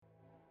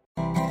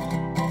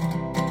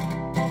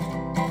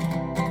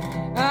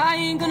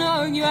ain't gonna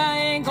argue, I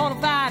ain't gonna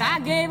fight. I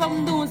gave up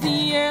on doing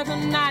the other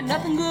night.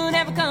 Nothing good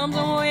ever comes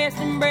on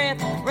wasting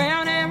breath.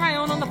 Round and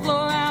round on the floor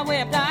I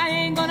wept. I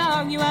ain't gonna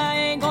argue, I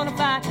ain't gonna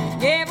fight.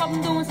 Gave up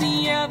on doing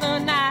the other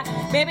night.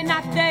 Maybe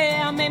not today,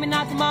 or maybe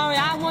not tomorrow.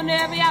 I wonder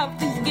every hour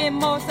things are getting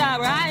more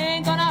sour. I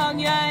ain't gonna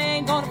argue, I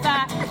ain't gonna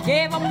fight.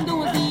 Gave up on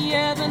doing the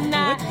other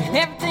night.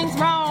 Everything's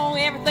wrong,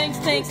 everything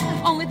stinks.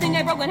 Only thing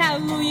they broken,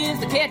 hallelujah, is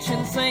the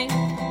kitchen sink.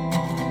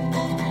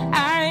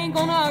 I ain't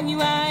gonna argue,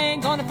 I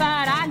ain't gonna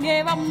fight. I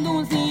gave up on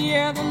doing the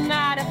other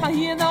night. If I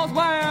hear those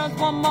words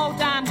one more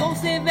time, gonna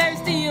sit very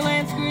still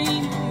and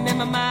scream in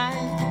my mind.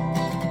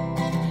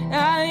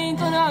 I ain't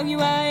gonna argue,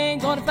 I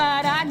ain't gonna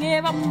fight. I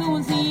gave up on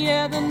doing the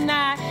other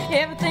night.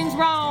 Everything's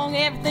wrong,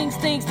 everything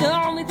stinks. The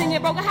only thing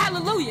that broke a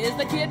hallelujah is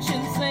the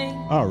kitchen sink.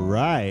 All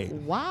right.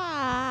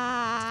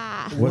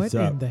 Wow. What's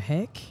what up? in the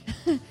heck?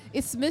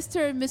 It's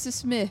Mr. and Mrs.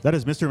 Smith. That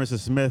is Mr. and Mrs.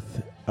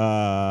 Smith.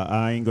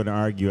 I ain't gonna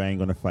argue. I ain't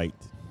gonna fight.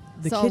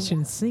 The So-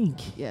 kitchen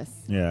sink. Yes.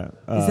 Yeah.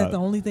 Is that the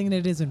only thing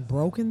that isn't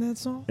broken, that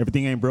song?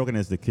 Everything ain't broken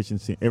as the kitchen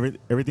sink.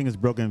 Everything is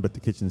broken but the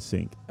kitchen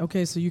sink.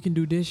 Okay, so you can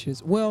do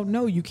dishes. Well,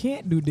 no, you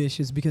can't do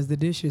dishes because the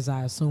dishes,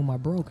 I assume, are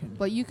broken.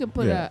 But you can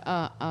put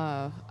Yeah.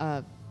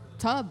 a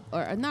tub,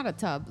 or not a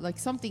tub, like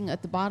something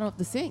at the bottom of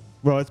the sink.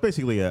 Well, it's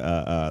basically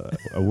a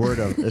word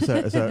of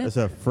it's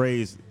a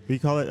phrase. We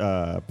call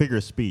it figure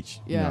of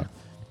speech. you Yeah. know.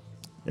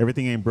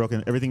 Everything ain't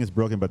broken. Everything is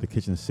broken but the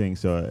kitchen sink.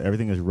 So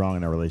everything is wrong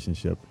in our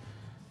relationship.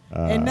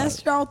 And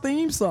that's y'all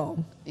theme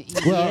song.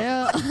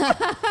 Yeah.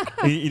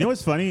 You know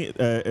what's funny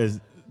is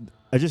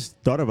I just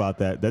thought about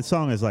that. That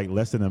song is like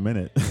less than a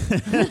minute,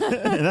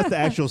 and that's the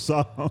actual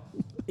song.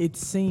 It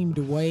seemed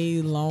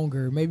way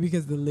longer, maybe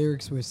because the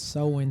lyrics were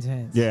so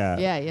intense. Yeah.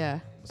 Yeah.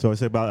 So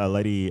it's about a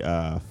lady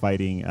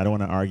fighting. I don't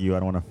want to argue. I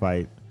don't want to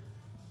fight.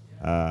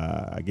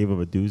 I gave up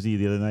a doozy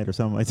the other night or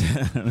something like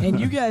that. And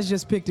you guys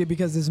just picked it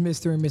because it's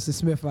Mr. and Mrs.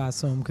 Smith, I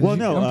assume. 'Cause Well,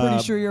 no, I'm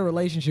pretty sure your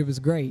relationship is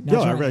great. Not No,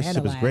 our trying to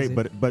relationship is analyze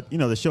great, it. but you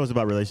know the show is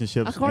about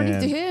relationships. According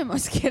and to him, I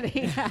was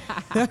kidding.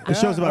 the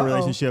show's about Uh-oh.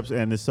 relationships,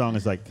 and this song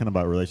is like kind of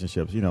about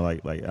relationships. You know,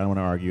 like I don't want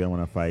to argue. I don't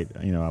want to fight.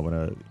 You know, I want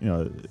to. You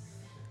know,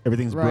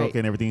 everything's Right.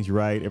 broken. Everything's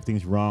right.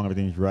 Everything's wrong.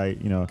 Everything's right.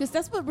 You know. Because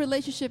that's what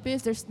relationship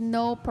is. There's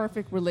no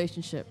perfect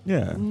relationship.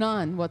 Yeah.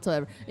 None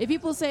whatsoever. If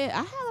people say, I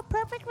have a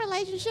perfect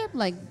relationship,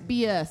 like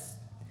BS.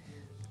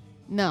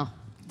 No.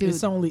 Dude.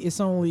 It's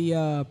only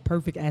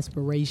perfect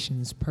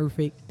aspirations,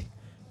 perfect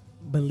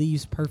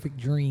beliefs, perfect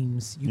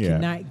dreams. You Yeah.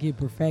 cannot get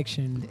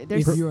perfection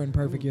There's- if you're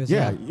imperfect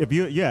Yeah,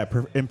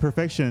 yourself.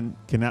 imperfection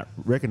cannot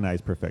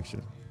recognize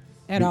perfection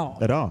At all.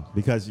 At all,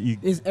 because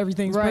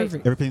Everything's Right.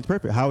 perfect. everything's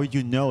perfect. How would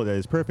you know that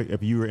it's perfect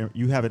if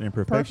you have an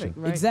imperfection? Perfect,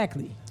 right?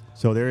 Exactly.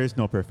 So there is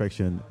no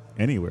perfection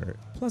anywhere.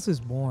 Plus, it's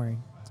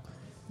boring.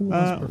 Who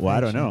wants Well, I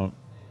don't perfection? know.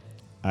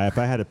 If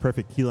I had a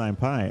perfect key lime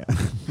pie,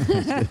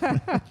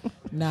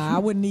 Nah, I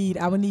would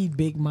need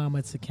Big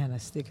Mama to kind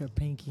of stick her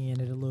pinky in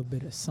it a little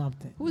bit or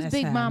something. Who's That's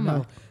Big how I Mama?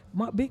 know.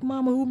 My Big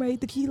Mama who made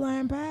the key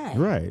lime pie.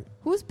 right?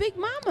 Who's Big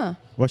Mama?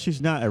 Well,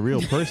 she's not a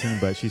real person,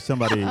 but she's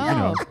somebody. You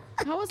know,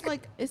 I was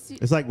like, is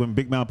it's like when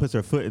Big Mama puts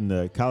her foot in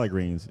the collard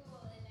greens.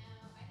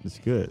 It's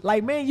good.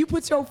 Like, man, you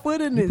put your foot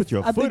in You this. put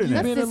your I foot think in you've it.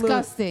 that's been a little-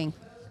 disgusting.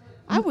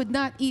 I would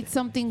not eat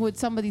something with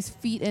somebody's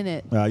feet in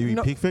it. You eat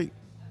No. pig feet?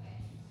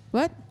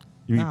 What?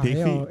 You eat Nah, pig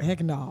hell, feet?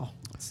 heck no.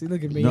 See,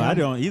 look at me. No, I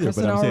don't either,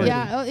 cussing but I'm saying-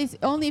 already. Yeah, it's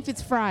only if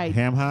it's fried.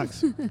 Ham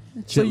hocks?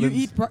 So you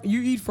chitlins?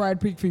 eat fried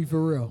pig feet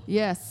for real?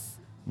 Yes.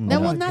 Mm. No,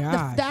 Oh well, my not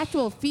gosh. the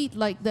actual feet,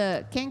 like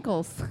the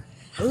cankles.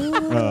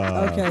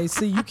 Okay,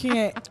 see, you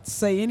can't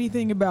say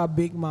anything about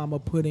Big Mama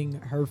putting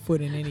her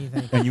foot in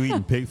anything. And you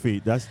eating pig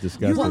feet? That's You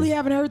disgusting. really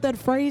haven't heard that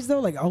phrase though?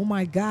 Like, oh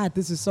my God,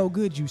 this is so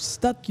good. You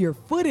stuck your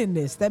foot in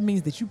this. That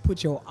means that you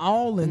put your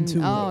all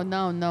into Oh it.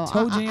 no.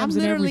 Toe I'm jams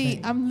and literally,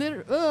 everything. I'm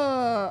literally.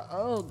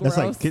 Oh,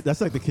 gross.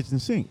 that's like the kitchen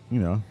sink, you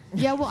know.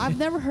 Yeah, well, I've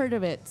never heard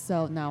of it,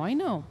 so now I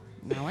know.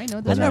 Now I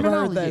know the I never heard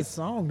terminology. that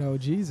song though.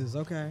 Jesus,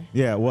 okay.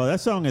 Yeah, well,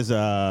 that song is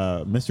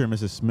Mr. and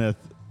Mrs. Smith.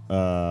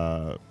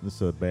 This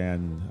is a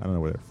band. I don't know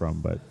where they're from,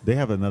 but they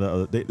have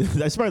another.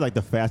 That's probably like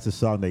the fastest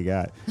song they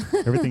got.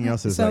 Everything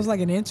else is Sounds like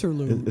an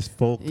interlude. it's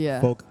folk, Yeah.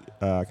 folk,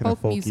 kind of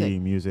Folk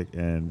folky music,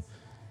 and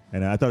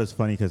I thought it was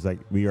funny because like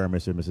we are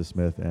Mr. and Mrs.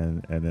 Smith,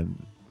 and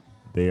then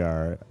they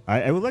are.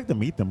 I would like to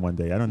meet them one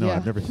day. I don't know. Yeah,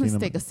 I've never seen let's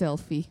them. take a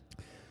selfie.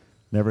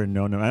 Never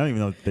known them. I don't even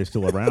know if they're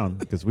still around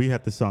because we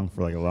had this song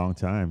for like a long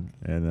time,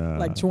 and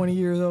Like 20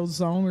 years old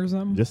song or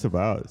something. just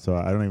about. So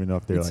I don't even know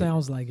if they're It like.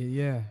 sounds like it.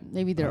 Yeah.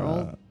 Maybe they're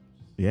old,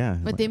 Yeah,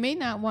 but they may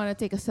not want to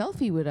take a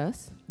selfie with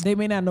us, They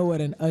may not know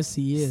what an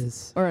ussy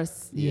is. or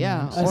Yeah,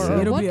 yeah, Ussy.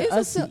 or It'll what be a is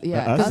ussy.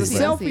 yeah, Ussy. Because a Ussy,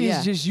 selfie yeah.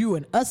 is just you,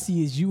 and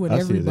ussy is you and Ussy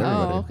is everybody.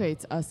 everybody. Oh, okay,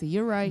 it's Ussy.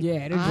 You're right.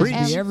 Yeah, it'll I just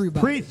am- be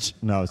everybody. Preach.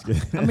 No, it's good.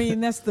 I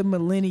mean, that's the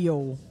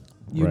millennial,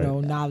 Right.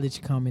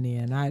 knowledge coming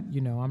in.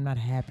 I'm not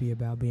happy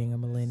about being a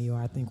millennial.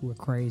 I think we're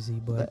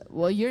crazy, but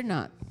Well, you're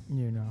not.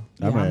 yeah,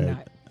 I'm I'm a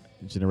not.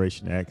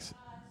 Generation X,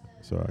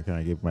 so I kind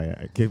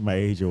of give my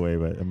age away,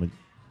 but I'm a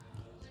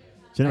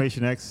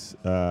Generation X.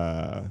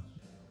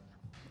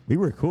 We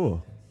were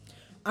cool.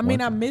 I mean,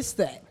 One I time. miss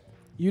that.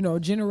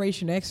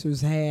 Generation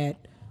Xers had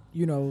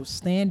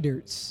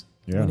standards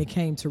Yeah. when it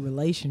came to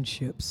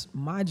relationships.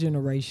 My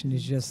generation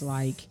is just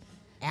like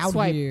out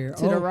Swipe here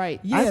to the right.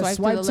 Yeah,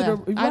 Swipe to the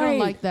left. right. I don't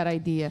like that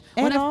idea.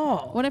 at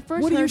all. When I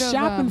first what are you heard of,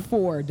 shopping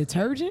for?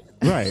 Detergent?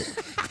 Right.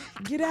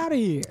 Get out of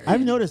here.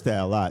 I've noticed that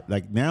a lot.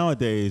 Like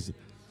nowadays,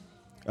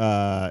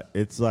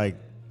 it's like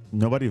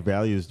nobody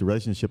values the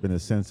relationship in the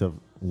sense of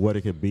what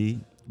it could be,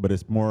 but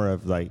it's more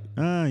of like,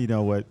 you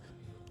know what?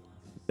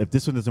 If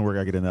this one doesn't work,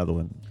 I get another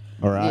one.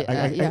 Or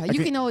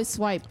you can always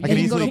swipe. I You can can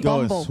go easily to go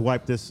and Bumble.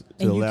 swipe this to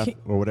And the you left can't-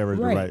 or whatever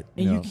to the right.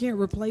 And you you know. can't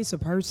replace a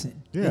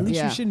person. Yeah. At least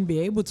Yeah. you shouldn't be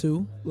able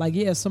to. Like,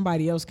 yeah,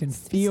 somebody else can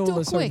feel too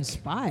a certain quick.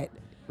 spot.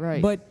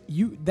 Right. But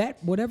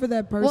whatever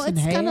that person Well, it's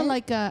had, kind of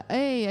like,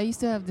 hey, I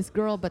used to have this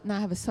girl, but now I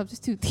have a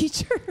substitute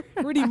teacher.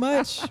 pretty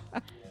much.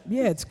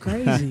 Yeah, it's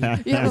crazy. You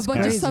have It's a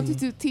bunch crazy. of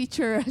substitute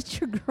teacher as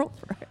your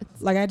girlfriend.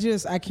 Like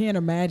I can't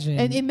imagine.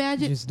 And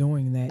imagine just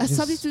doing that. A Just-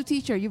 substitute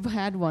teacher, you've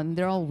had one.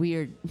 They're all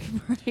weird,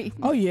 right?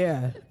 Oh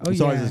yeah. Oh There's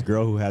yeah. always this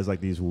girl who has like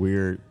these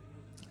weird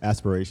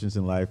aspirations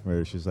in life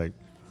where she's like,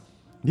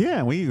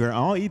 yeah, we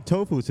all eat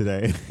tofu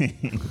today.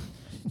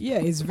 Yeah,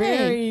 it's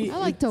very. Hey, I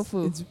like it's-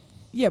 tofu. It's,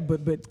 yeah, but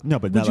No,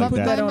 but would not you like put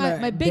that. that on my,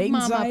 a my big dating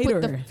mama site put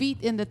or? the feet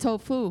in the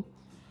tofu.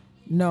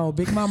 No,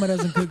 Big Mama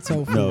doesn't cook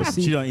tofu. No,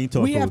 she don't eat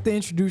tofu. We have to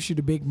introduce you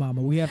to Big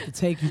Mama. We have to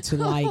take you to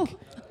like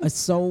a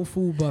soul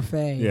food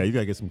buffet. Yeah, you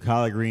gotta get some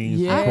collard greens,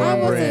 Yeah. I was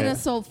cornbread. in a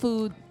soul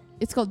food.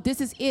 It's called This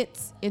Is It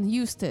in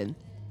Houston.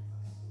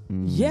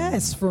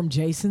 Yes, from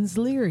Jason's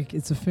Lyric.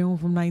 It's a film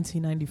from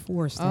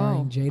 1994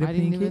 starring Jada I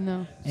didn't Pinkett even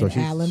know. So and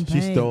Alan she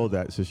Payne. stole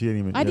that, so she didn't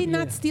even. I did yeah.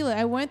 not steal it.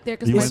 I went there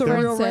because You my went It's a there?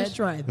 friend real said,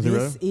 restaurant. Is it This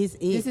really? is it.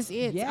 This is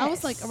it. Yes. I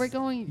was like, we're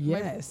going.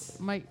 Yes.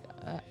 My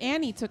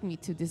Annie took me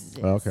to This Is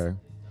It. Oh, okay.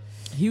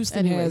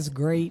 Houston Anyways. has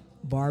great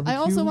barbecue. I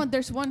also want.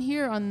 There's one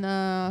here on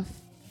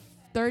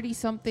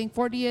 30-something,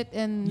 40th,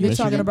 and You're Michigan?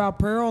 talking about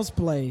Pearl's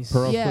Place.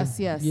 Pearl's Yes,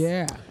 yes.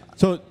 Yeah.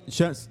 So,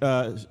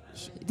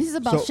 This is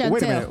about so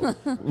wait a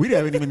Chantel. minute. We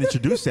haven't even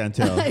introduced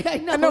Chantel. I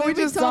know. I know we we've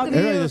been just talking talking. to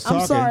Everybody you. just I'm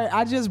talking. sorry.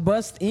 I just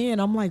bust in.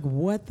 I'm like,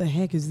 what the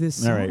heck is this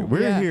All song? right,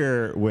 we're Yeah.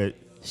 here with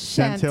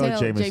Chantel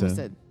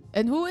Jameson.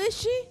 And who is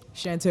she?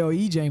 Chantel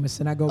E.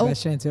 Jameson. I go Oh. by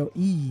Chantel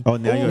E. Oh,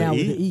 now you're now E?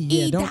 with the E.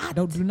 E Yeah,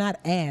 dot. do not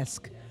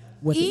ask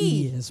what the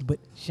E. E is, but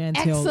Chantel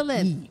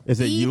Excellent. E. Is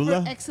it E for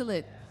Eula?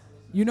 excellent.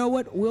 You know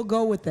what? We'll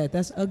go with that.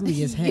 That's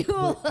ugly as heck.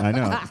 but- I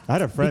know. I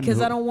had a friend because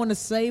who, I don't want to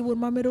say what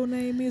my middle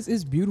name is.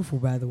 It's beautiful,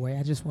 by the way.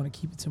 I just want to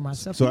keep it to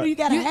myself. So you know, you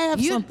gotta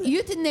have something.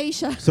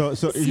 Euthanasia. So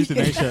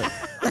euthanasia.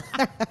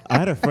 I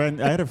had a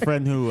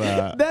friend who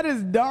That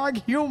is dark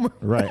humor.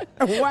 right.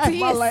 Why P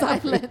am I is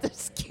laughing? silent.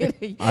 Just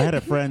kidding. I had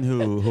a friend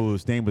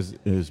whose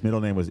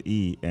middle name was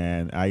E,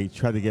 and I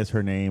tried to guess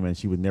her name, and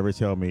she would never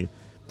tell me.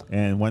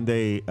 And one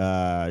day,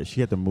 she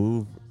had to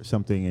move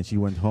something, and she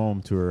went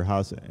home to her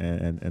house,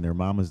 and her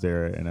mom was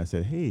there. And I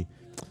said, "Hey,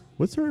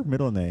 what's her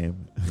middle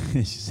name?"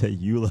 And she said,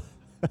 "Eula."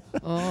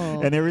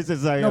 Oh. And ever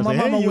since I No, was my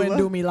like, mama "Hey, wouldn't Eula."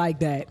 do me like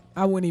that.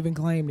 I wouldn't even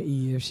claim the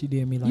E if she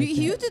did me like that.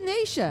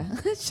 Euthanasia.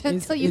 Chantel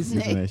it's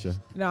euthanasia. Euthanasia.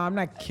 No, I'm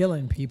not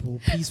killing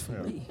people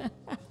peacefully.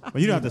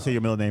 Well, you don't have to say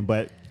your middle name,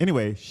 but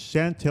anyway,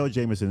 Chantel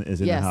Jameson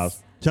is in Yes. the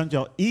house.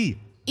 Chantel E.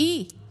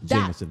 E. Dot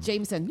Jameson.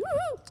 Jameson.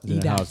 Woohoo. is in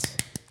the house.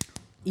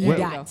 E There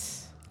you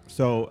dots.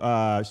 So,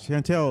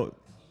 Chantel,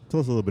 tell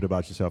us a little bit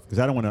about yourself, because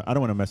I don't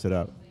want to mess it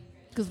up.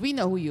 Because we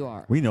know who you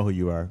are. We know who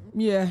you are.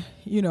 Yeah,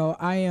 you know,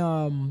 I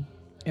am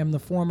the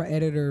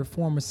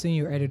former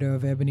senior editor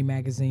of Ebony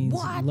Magazine's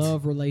What?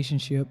 Love,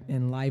 Relationship,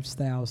 and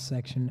Lifestyle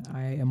section.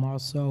 I am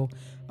also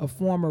a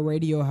former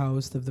radio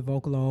host of the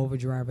Vocalo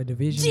Overdrive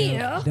division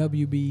Yeah. of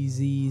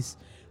WBZ's,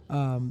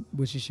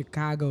 which is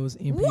Chicago's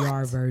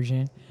NPR What?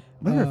 version.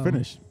 Let her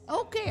finish.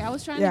 Okay, I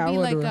was trying Yeah, to I be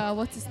like, wonder-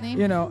 what's his name?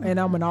 You know, and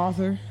I'm an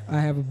author. I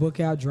have a book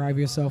out, Drive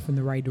Yourself in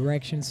the Right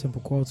Direction,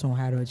 Simple Quotes on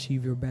How to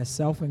Achieve Your Best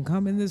Self. And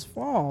coming this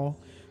fall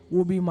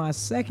will be my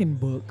second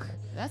book,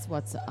 That's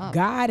what's up.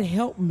 God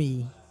Help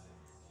Me,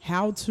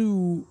 how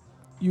to,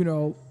 you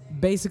know,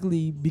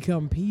 basically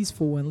become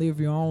peaceful and live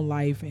your own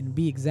life and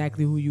be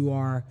exactly who you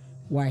are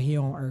while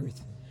here on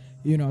earth.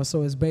 You know,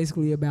 so it's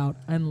basically about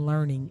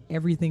unlearning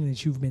everything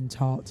that you've been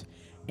taught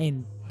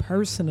and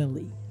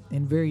personally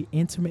and very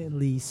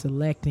intimately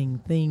selecting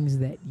things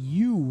that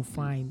you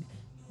find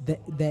that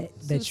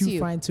Suits you you.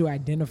 find to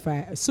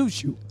identify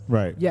suits you.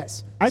 Right.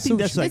 Yes. I think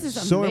suits that's you. like This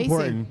is so amazing.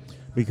 important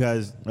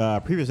because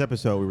previous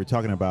episode we were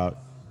talking about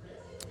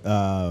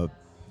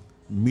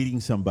meeting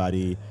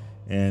somebody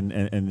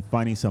and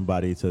finding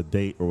somebody to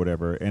date or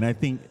whatever. And I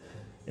think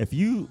if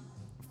you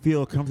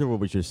feel comfortable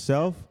with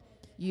yourself,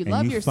 You and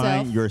love you yourself.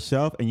 find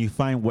yourself and you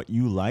find what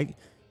you like,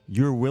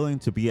 you're willing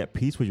to be at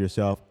peace with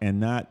yourself and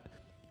not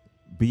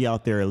be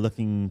out there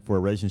looking for a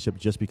relationship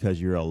just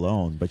because you're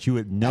alone. But you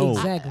would know.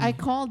 Exactly. I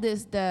call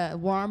this the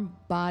warm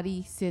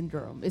body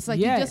syndrome. It's like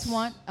you Yes. just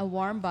want a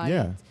warm body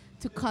Yeah.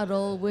 to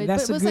cuddle with.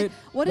 That's but a it's like, good-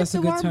 what if that's a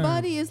the good warm term.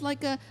 body is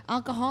like a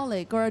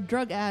alcoholic or a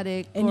drug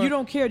addict? And or you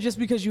don't care just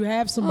because you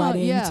have somebody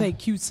and yeah. you take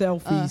cute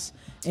selfies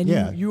and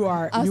Yeah. you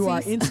are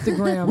Ussies.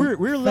 Instagram.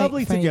 we're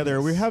lovely famous.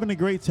 together. We're having a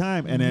great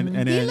time, and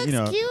then He looks you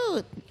know.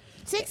 cute.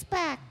 Six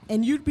pack.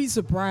 And you'd be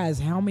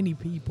surprised how many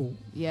people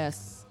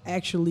Yes.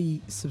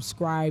 actually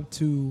subscribe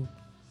to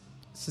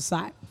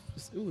society.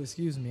 Ooh,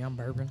 excuse me, I'm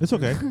burping. It's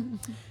okay.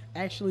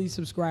 Actually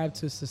subscribe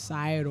to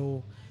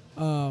societal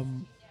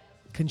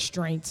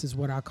constraints is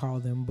what I call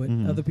them, but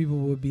other people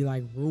would be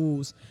like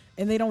rules,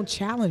 and they don't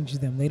challenge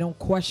them. They don't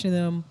question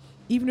them,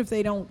 even if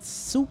they don't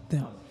suit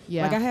them.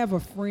 Yeah. Like I have a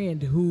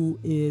friend who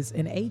is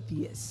an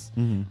atheist,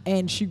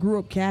 and she grew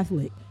up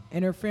Catholic,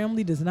 and her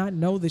family does not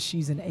know that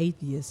she's an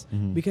atheist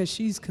because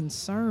she's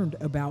concerned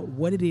about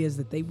what it is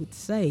that they would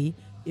say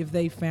if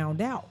they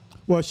found out.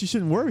 Well, she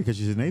shouldn't worry because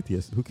she's an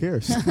atheist. Who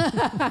cares?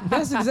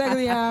 That's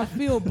exactly how I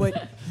feel,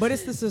 but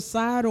it's the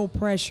societal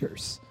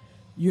pressures.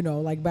 You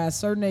know, like by a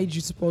certain age,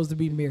 you're supposed to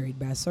be married.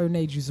 By a certain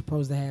age, you're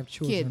supposed to have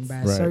children. Kids. By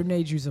a Right. certain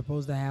age, you're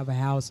supposed to have a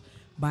house.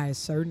 By a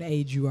certain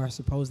age, you are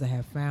supposed to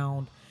have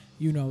found,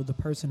 you know, the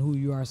person who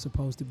you are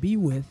supposed to be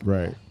with.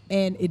 Right.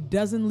 And it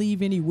doesn't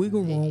leave any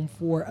wiggle room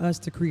for us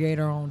to create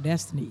our own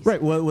destinies.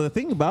 Right. Well, the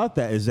thing about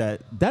that is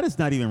that is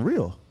not even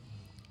real.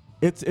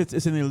 It's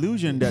an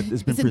illusion that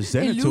has been It's an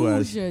presented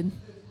illusion.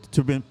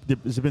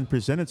 it's been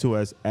presented to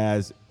us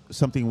as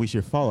something we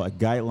should follow, a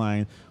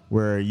guideline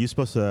where you're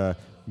supposed to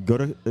go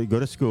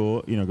to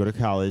school, you know, go to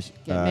college,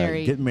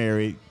 Get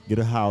married. get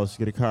a house,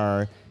 get a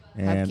car,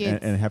 and kids.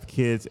 and have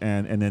kids,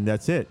 and then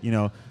that's it, you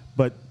know.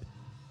 But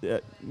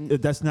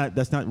that's not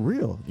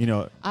real, you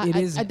know. It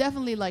is- I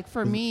definitely like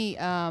for me.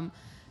 I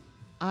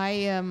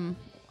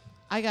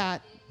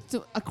got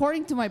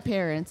according to my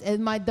parents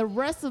and the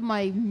rest of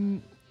my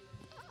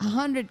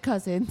 100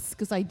 cousins,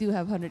 because I do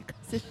have 100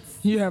 cousins.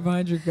 You have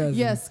 100 cousins.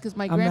 Yes, because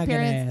my I'm not gonna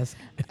grandparents.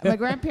 ask. My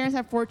grandparents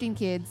have 14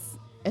 kids,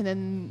 and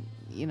then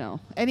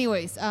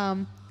Anyways,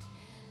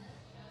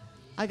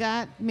 I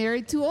got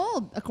married too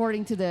old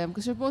according to them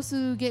because you're supposed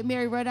to get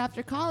married right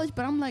after college.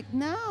 But I'm like,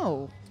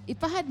 no.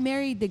 If I had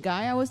married the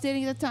guy I was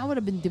dating at the time, I would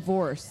have been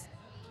divorced.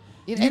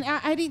 And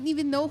I didn't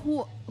even know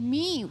who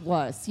me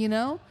was, you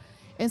know?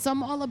 And so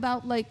I'm all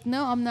about like,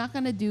 no, I'm not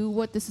going to do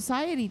what the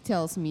society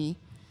tells me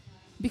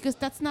because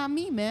that's not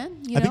me,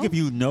 man. I think if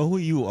you know who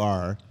you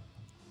are,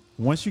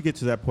 once you get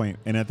to that point,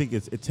 and I think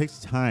it takes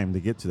time to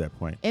get to that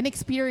point. And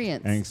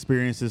experience. And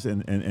experiences,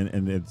 and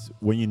it's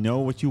when you know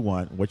what you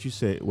want, what you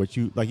say, like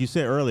you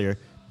said earlier,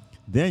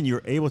 then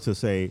you're able to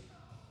say,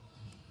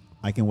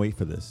 I can wait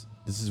for this.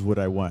 This is what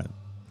I want.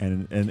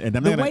 And I'm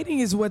not The gonna, waiting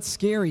is what's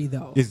scary,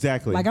 though.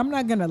 Exactly. Like, I'm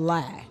not going to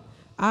lie.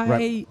 I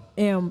Right.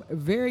 am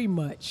very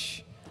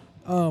much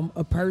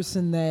a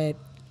person that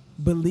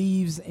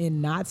believes in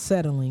not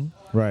settling.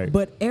 Right.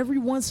 But every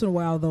once in a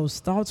while, those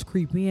thoughts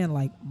creep in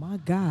like, my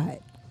God,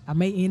 I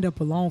may end up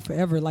alone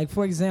forever. Like,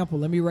 for example,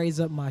 let me raise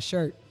up my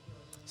shirt.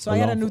 So I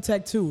got a Alone new for-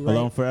 tattoo, right?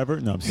 Alone forever?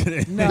 No, I'm just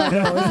kidding. No,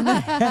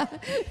 it's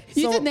not.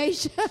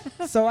 Euthanasia.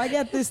 So I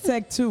got this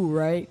tattoo,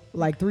 right?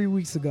 Like 3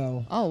 weeks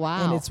ago. Oh,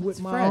 wow. And it's with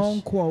It's my fresh.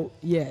 own quote.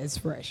 Yeah, it's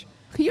fresh.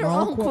 Your My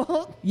own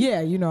quote? Yeah,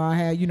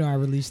 I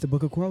released a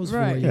book of quotes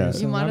Right. for you. Yeah. So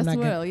You might I'm as not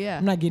well, yeah.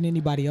 I'm not getting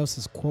anybody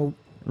else's quote.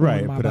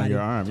 Right. on my Put on body.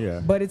 your arm. Yeah.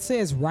 But it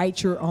says,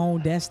 write your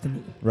own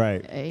destiny.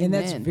 Right. And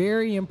that's Amen.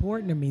 very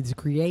important to me, to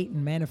create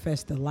and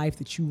manifest the life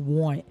that you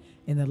want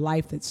and the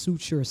life that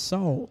suits your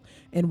soul.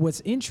 And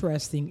what's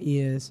interesting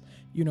is,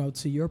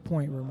 to your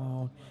point,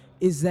 Ramon,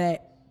 is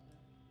that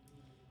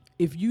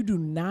if you do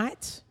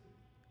not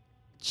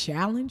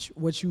challenge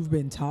what you've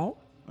been taught,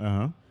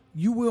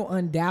 you will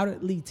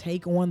undoubtedly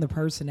take on the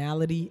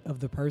personality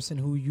of the person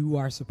who you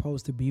are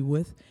supposed to be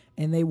with,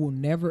 and they will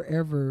never,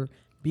 ever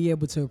be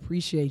able to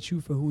appreciate you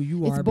for who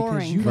you It's are because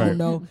boring. you Right. don't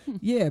know.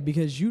 Yeah,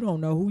 because you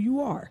don't know who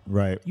you are.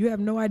 Right. You have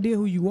no idea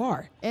who you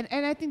are. And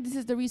I think this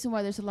is the reason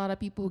why there's a lot of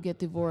people who get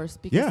divorced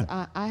because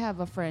Yeah. I have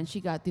a friend, she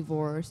got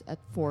divorced at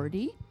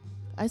 40.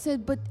 I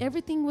said, but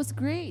everything was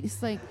great.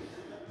 It's like,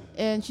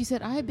 and she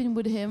said, I have been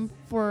with him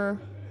for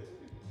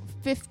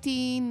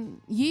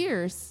 15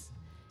 years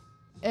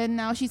and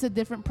now she's a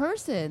different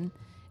person.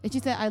 And she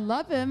said, I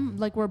love him,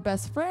 like we're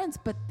best friends,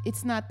 but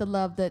it's not the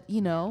love that,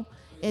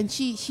 and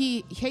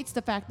she hates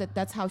the fact that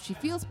that's how she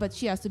feels, but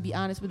she has to be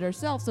honest with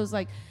herself. So it's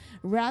like,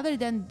 rather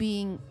than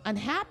being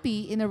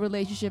unhappy in a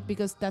relationship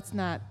because that's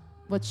not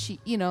what she,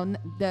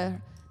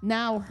 the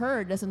now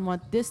her doesn't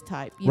want this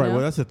type, you Right. know?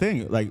 Well, that's the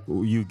thing. Like,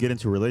 you get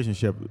into a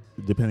relationship,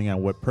 depending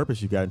on what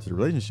purpose you got into the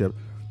relationship.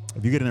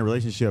 If you get in a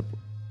relationship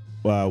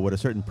with a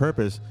certain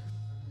purpose,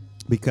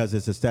 because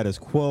it's a status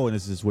quo and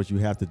this is what you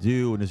have to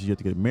do and this is you have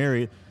to get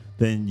married,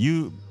 then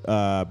you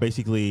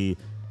basically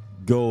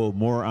go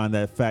more on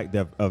that fact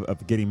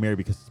of getting married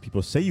because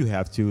people say you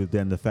have to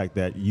than the fact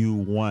that you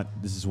want,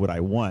 this is what I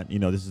want.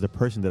 This is the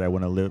person that I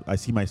want to live, I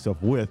see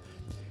myself with.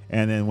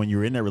 And then when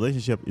you're in that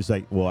relationship, it's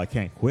like, well, I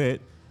can't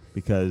quit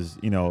because,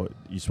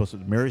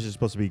 marriage is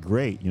supposed to be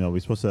great. We're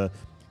supposed to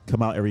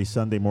come out every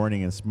Sunday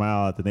morning and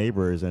smile at the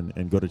neighbors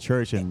and go to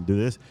church and do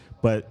this.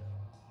 But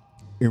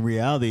in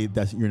reality,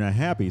 you're not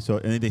happy. So,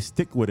 and then they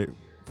stick with it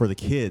for the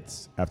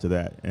kids after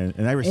that.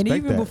 And I respect And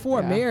even that.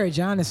 before Yeah. marriage,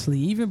 honestly,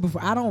 even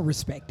before, I don't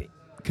respect it.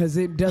 because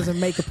it doesn't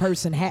make a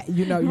person happy.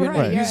 You know, Right, you're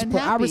I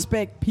unhappy.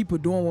 respect people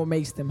doing what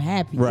makes them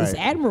happy. Right. It's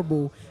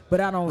admirable, but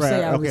I don't Right.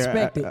 say I Okay.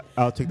 respect it.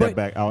 I'll take But-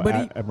 that back. but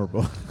he-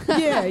 Admirable.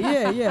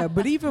 yeah.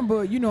 But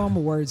you know, I'm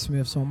a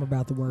wordsmith, so I'm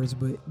about the words.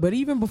 But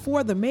even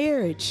before the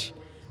marriage,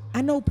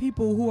 I know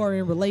people who are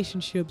in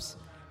relationships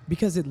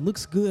because it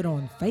looks good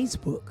on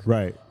Facebook,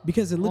 Right.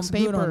 because it looks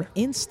good on paper.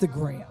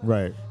 Instagram,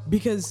 Right.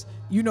 because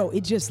you know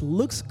it just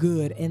looks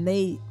good, and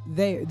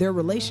their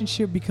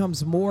relationship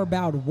becomes more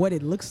about what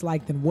it looks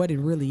like than what it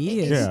really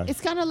is. Yeah.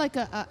 It's kind of like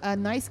a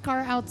nice car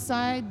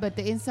outside, but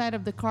the inside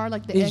of the car,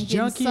 like the It's engine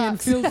junky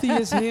and sucks. filthy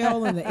as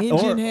hell, and the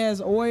engine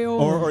has oil.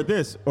 Or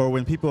this, or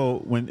when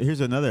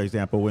here's another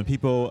example, when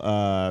people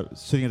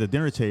sitting at the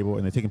dinner table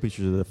and they're taking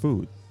pictures of the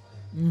food.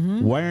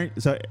 Mm-hmm. Why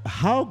aren't so?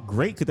 How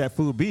great could that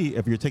food be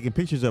if you're taking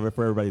pictures of it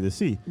for everybody to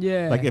see?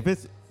 Yeah. Like if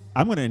it's,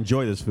 I'm gonna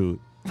enjoy this food.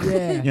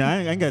 yeah. You know, I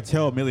ain't gotta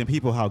tell a million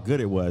people how good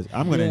it was.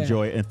 I'm gonna Yeah.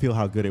 enjoy it and feel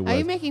how good it was. Are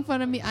you making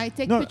fun of me? I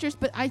take No. pictures,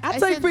 but I I take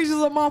send-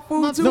 pictures of my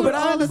food My too, food but I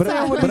all the understand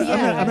time. what but he's Yeah,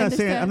 saying. I I'm not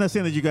saying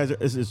understand. that you guys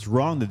it's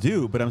wrong to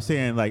do, but I'm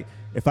saying like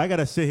if I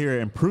gotta sit here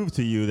and prove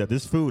to you that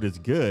this food is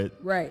good,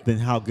 Right. then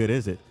how good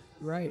is it?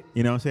 Right.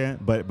 You know what I'm saying?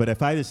 But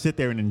if I just sit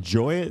there and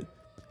enjoy it,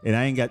 and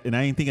I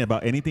ain't thinking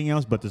about anything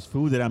else but this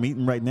food that I'm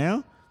eating right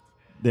now,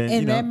 then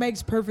And you know, that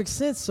makes perfect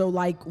sense. So,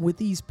 like with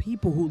these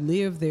people who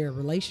live their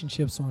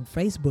relationships on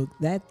Facebook,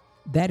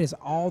 that is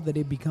all that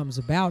it becomes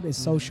about is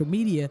social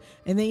media,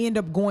 and they end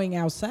up going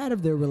outside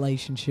of their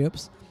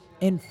relationships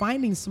and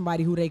finding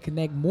somebody who they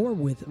connect more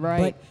with.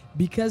 Right. But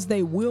because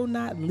they will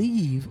not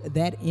leave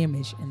that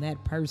image and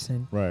that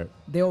person, right.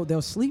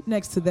 they'll sleep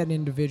next to that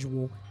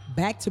individual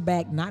back to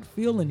back, not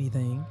feel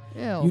anything.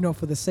 Ew. You know,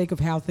 for the sake of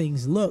how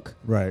things look.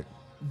 Right.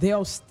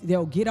 They'll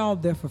get all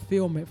their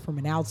fulfillment from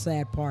an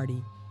outside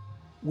party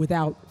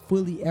without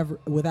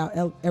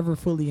ever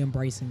fully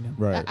embracing them.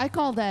 Right. I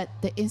call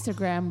that the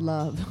Instagram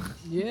love.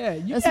 Yeah,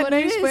 you That's got what it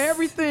names is. for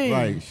everything.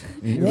 Right.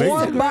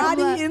 One Instagram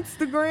body, love.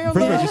 Instagram. First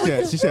of all,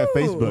 love. she said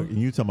Facebook, and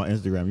you talking about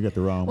Instagram. You got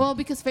the wrong. Well,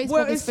 because Facebook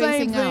Well, is it's same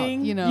facing thing.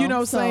 out, you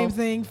know. so same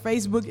thing.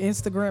 Facebook,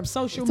 Instagram,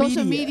 social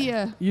Social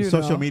media. media. You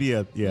social know.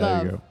 media. Yeah, Love.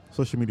 there you go.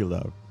 Social media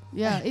love.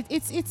 Yeah,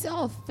 it's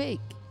all fake.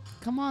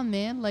 Come on,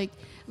 man. Like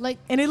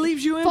And it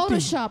leaves you empty.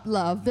 Photoshop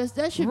love.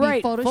 That should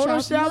Right. be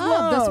Photoshop,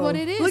 love. That's what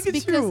it is. Look at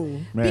because,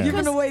 you. Man.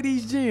 Giving away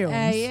these gems.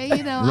 Hey,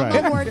 you know, Right.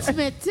 I'm a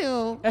wordsmith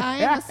too. I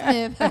am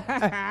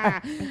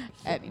a smith.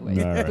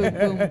 Anyways, All right.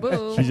 boom, boom,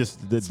 boom. She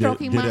just did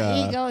Stroking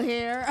my ego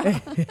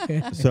here.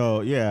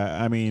 So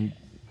yeah, I mean,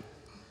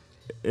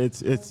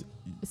 it's It's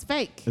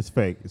fake.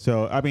 fake.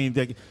 So I mean,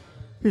 like,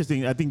 here's the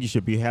thing. I think you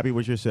should be happy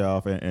with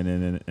yourself,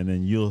 and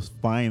then you'll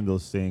find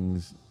those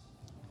things.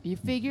 You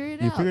figure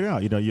it You out. figure it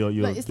out. You know, you'll.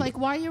 But it's like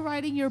while you're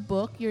writing your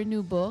book, your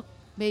new book,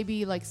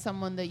 maybe like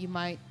someone that you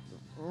might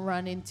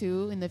run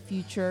into in the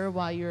future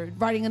while you're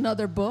writing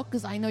another book,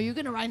 because I know you're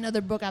going to write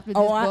another book after this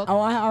book.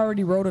 I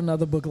already wrote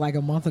another book like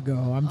a month ago.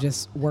 I'm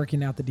just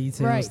working out the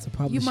details Right. to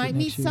publish You it might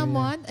meet next year, yeah.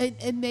 someone,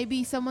 and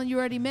maybe someone you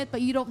already met,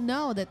 but you don't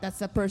know that that's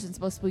the person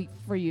supposed to be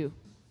for you.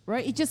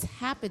 Right? It just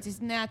happens.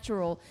 It's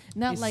natural.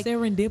 Not It's like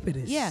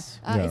serendipitous. yeah.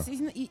 Yeah.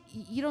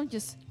 You don't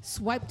just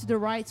swipe to the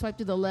right, swipe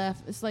to the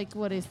left. It's like,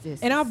 what is this?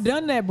 And I've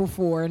done that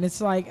before, and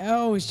it's like,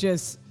 oh,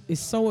 it's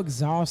so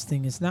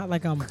exhausting. It's not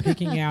like I'm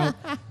picking out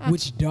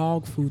which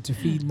dog food to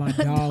feed my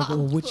dog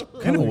or which in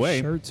a color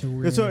way. shirt to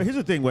wear. And so here's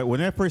the thing.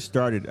 When I first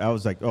started, I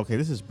was like, okay,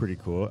 this is pretty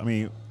cool. I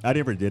mean, I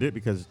never did it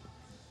because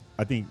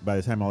I think by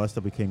the time all that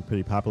stuff became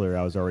pretty popular,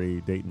 I was already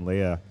dating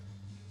Leia.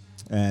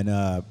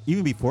 And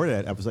even before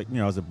that, I was like,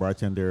 I was a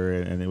bartender,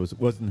 and it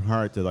wasn't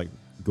hard to like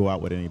go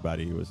out with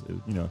anybody. It was,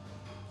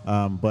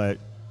 but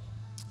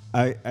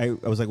I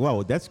was like,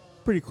 wow, that's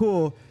pretty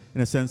cool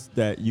in a sense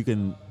that you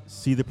can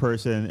see the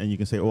person and you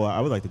can say, oh,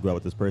 I would like to go out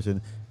with this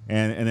person,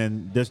 and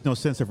then there's no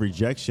sense of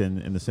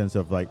rejection in the sense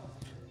of like,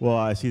 well,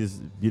 I see this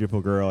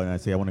beautiful girl and I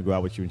say I want to go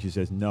out with you, and she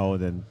says no,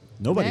 then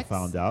nobody Next.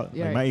 found out.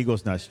 Yeah. Like, my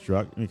ego's not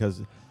struck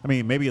because I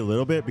mean maybe a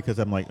little bit because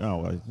I'm like, oh,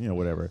 well,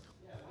 whatever.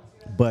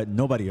 But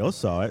nobody else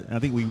saw it. And I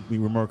think we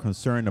were more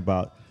concerned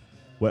about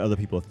what other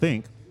people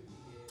think.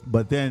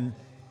 But then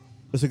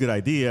it's a good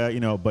idea,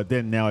 but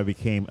then now it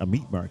became a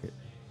meat market.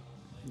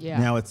 yeah.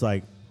 Now it's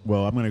like,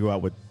 well, I'm going to go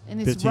out with and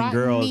it's 15 rotten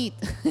girls. meat.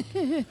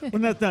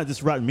 Well, that's not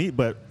just rotten meat,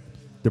 but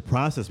the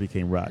process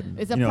became rotten.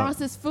 It's a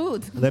processed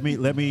food. Let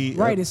me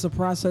right, it's a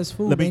processed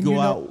food. let me And go you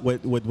know- out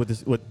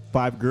with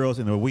 5 girls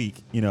in a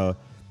week.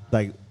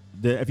 Like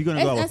if you're going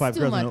to go out with That's 5 too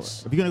girls,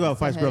 much. if you're going to go out with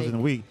That's 5 a girls in a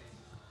headache. week,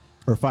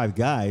 or 5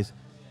 guys,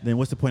 then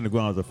what's the point of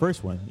going out with the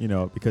first one?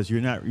 Because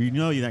you're not going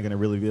to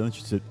really be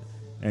interested,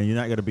 and you're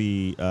not going to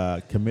be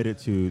committed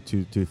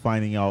to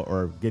finding out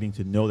or getting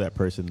to know that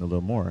person a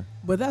little more.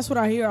 But that's what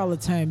I hear all the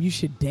time. You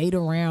should date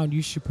around.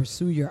 You should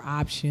pursue your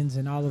options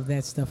and all of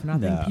that stuff. And I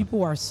think No.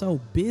 people are so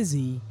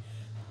busy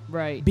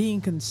Right. being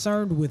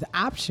concerned with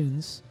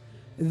options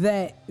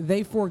that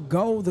they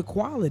forego the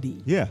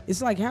quality. Yeah.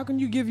 It's like, how can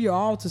you give your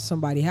all to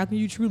somebody? How can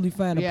you truly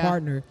find a Yeah.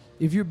 partner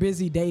if you're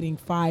busy dating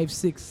 5,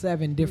 6,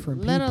 7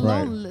 different Let people?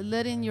 alone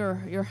let in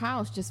your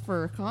house just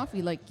for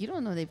coffee. Like, you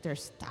don't know if they're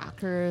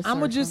stalkers. I'm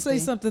or gonna just say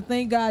something.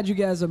 Thank God you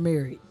guys are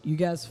married. You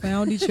guys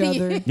found each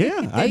other.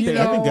 Yeah, I You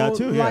think God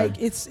too. Yeah. like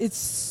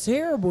it's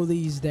terrible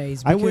these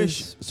days. I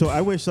because-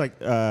 wish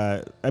like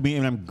I mean,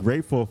 and I'm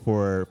grateful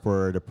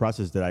for the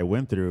process that I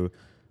went through,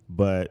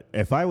 but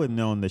if I would have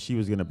known that she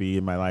was going to be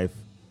in my life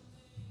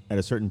at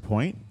a certain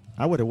point,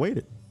 I would have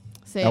waited.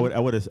 Same. I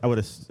would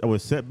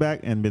have sat back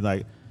and been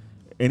like,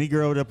 any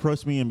girl would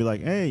approach me and be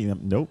like, hey,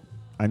 nope,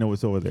 I know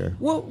what's over there.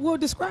 Well,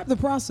 describe the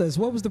process.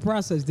 What was the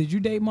process? Did you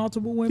date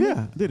multiple women?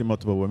 Yeah, I dated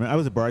multiple women. I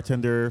was a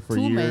bartender for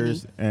Too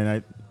years,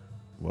 and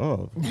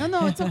whoa.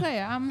 No, it's okay.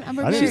 I'm I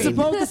married. didn't- She's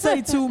supposed to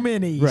say too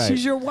many. Right.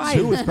 She's your wife.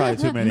 Two was probably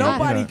too many.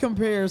 Nobody you know.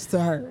 compares to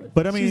her.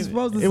 But I mean, She's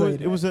supposed to it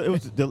say was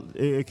that.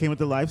 it came with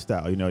the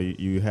lifestyle. You know,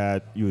 you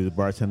was a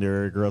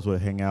bartender. Girls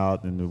would hang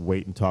out and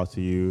wait and talk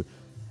to you,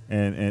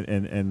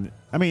 and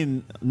I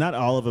mean, not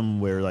all of them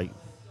were like,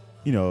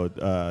 you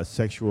know,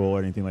 sexual or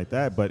anything like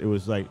that. But it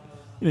was like,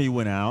 you know, you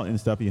went out and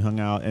stuff. You hung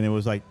out, and it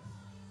was like,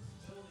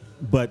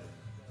 but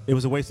it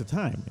was a waste of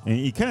time, and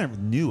you kind of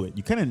knew it.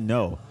 You kind of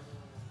know.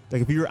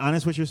 Like, if you're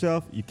honest with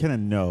yourself, you kind of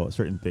know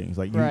certain things.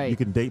 Like, Right. you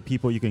can date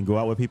people, you can go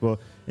out with people,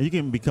 and you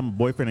can become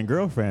boyfriend and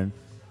girlfriend,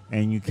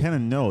 and you kind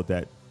of know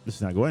that this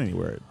is not going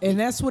anywhere. And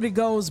that's what it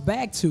goes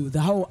back to,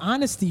 the whole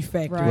honesty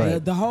factor.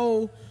 Right. The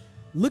whole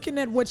looking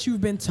at what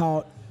you've been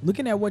taught,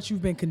 looking at what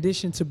you've been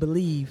conditioned to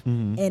believe,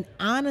 Mm-hmm. and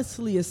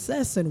honestly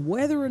assessing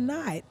whether or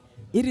not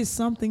it is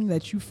something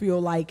that you feel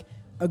like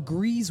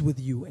agrees with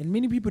you. And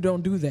many people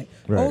don't do that.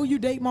 Right. Oh, you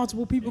date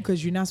multiple people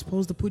because you're not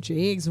supposed to put your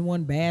eggs in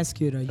one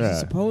basket, or you're Yeah.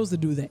 supposed to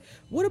do that.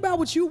 What about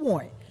what you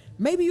want?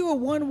 Maybe you're a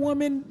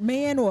one-woman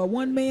man, or a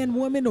one-man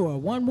woman, or a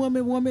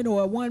one-woman woman,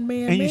 or a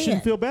one-man man. And you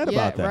shouldn't feel bad Yeah,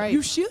 about that. right.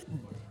 You shouldn't.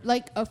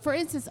 Like, for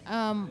instance,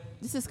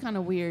 this is kind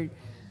of weird,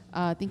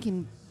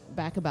 thinking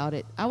back about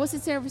it. I was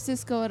in San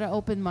Francisco at an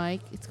open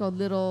mic. It's called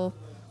Little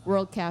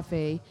World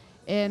Cafe.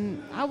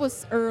 And I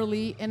was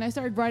early, and I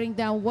started writing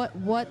down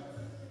what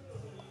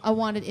I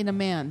wanted in a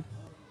man.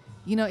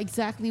 You know,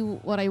 exactly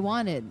what I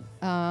wanted.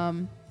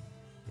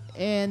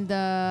 And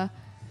now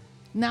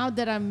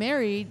that I'm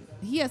married,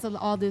 he has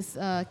all this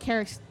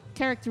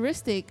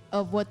characteristic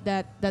of what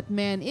that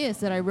man is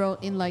that I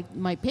wrote in, like,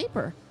 my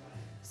paper.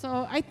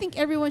 So I think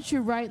everyone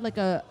should write like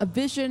a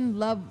vision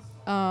love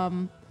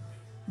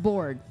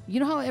board. You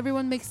know how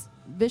everyone makes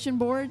vision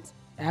boards?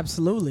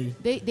 Absolutely.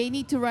 They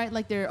need to write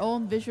like their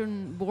own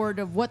vision board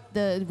of what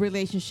the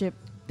relationship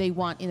they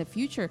want in the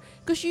future.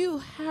 Because you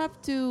have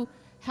to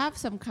have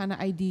some kind of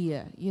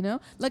idea, you know?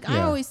 Like, I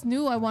Yeah. always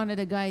knew I wanted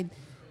a guy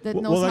that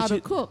knows Well, how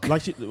to cook.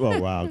 Oh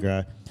wow,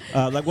 God!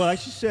 Like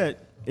she said,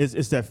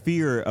 it's that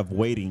fear of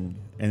waiting,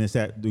 and it's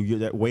that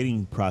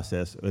waiting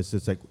process. It's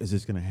just like, is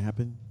this going to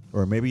happen?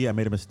 Or maybe I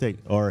made a mistake,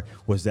 or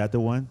was that the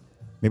one?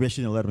 Maybe I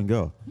shouldn't have let him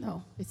go.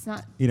 No, it's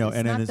not. You know,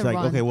 and then not it's the like,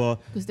 run. okay, well,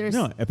 'Cause there's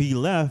no, if he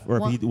left or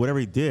one- if he whatever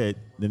he did,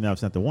 then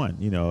that's not the one.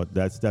 You know,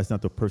 that's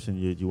not the person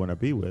you want to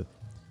be with.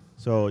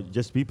 So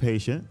just be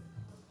patient,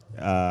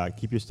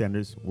 keep your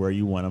standards where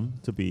you want them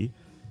to be,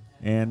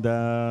 and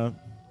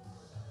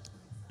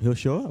he'll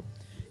show up.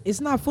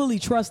 It's not fully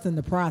trusting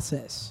the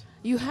process.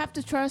 You have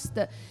to trust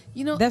that,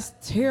 you know. That's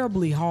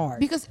terribly hard.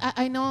 Because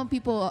I know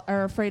people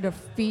are afraid of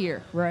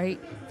fear, right?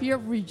 Fear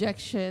of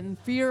rejection,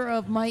 fear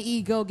of my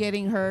ego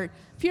getting hurt,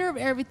 fear of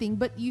everything.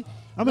 But you,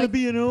 I'm gonna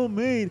be an old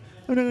maid.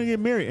 I'm not gonna get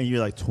married, and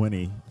you're like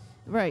 20.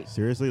 right.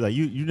 Seriously, like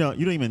you don't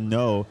even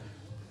know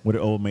what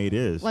an old maid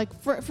is. Like,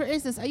 for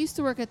instance, I used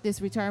to work at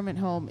this retirement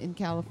home in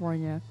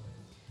California.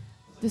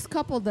 This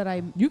couple that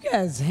I You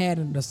guys had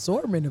an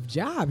assortment of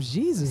jobs.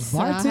 Jesus, So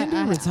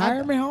bartending,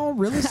 retirement home,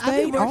 real I've been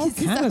estate, all working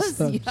since kind I of was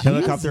stuff. young.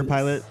 helicopter Jesus.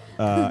 pilot,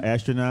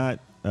 astronaut,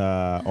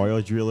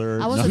 oil driller.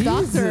 I was no, a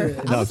doctor.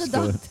 Jesus. I was a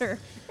No, I'm doctor.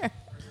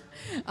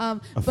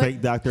 a but-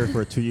 fake doctor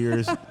for 2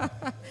 years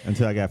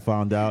until I got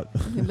found out.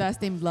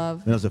 Last name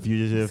Love. Then I was a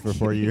fugitive for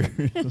 4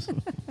 years.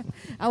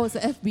 I was a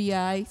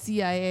FBI,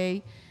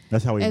 CIA,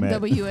 That's how we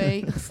met.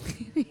 NWA.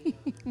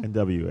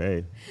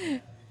 NWA.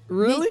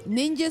 Really?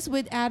 Ninjas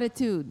with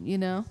attitude, you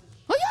know.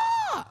 Oh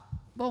yeah!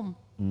 Boom.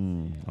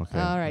 Okay.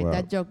 All right, well,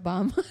 that joke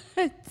bomb.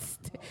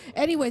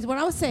 Anyways, what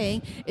I was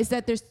saying is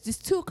that there's this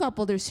two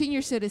couple, they're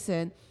senior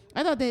citizen.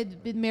 I thought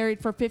they'd been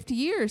married for 50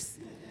 years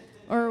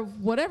or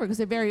whatever, because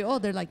they're very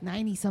old. They're like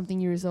 90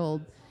 something years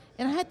old.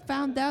 And I had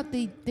found out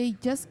they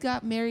just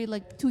got married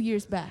like 2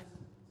 years back.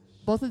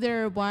 Both of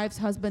their wives'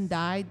 husband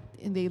died,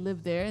 and they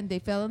lived there, and they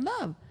fell in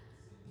love.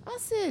 I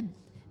said,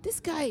 this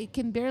guy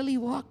can barely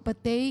walk,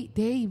 but they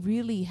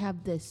really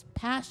have this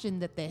passion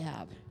that they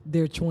have.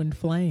 They're twin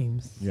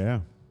flames. Yeah.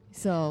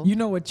 So, You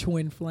know what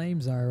twin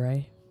flames are,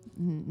 right?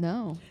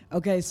 no.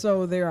 Okay,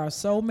 so there are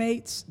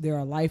soulmates, there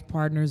are life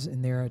partners,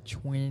 and there are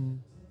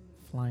twin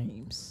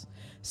flames.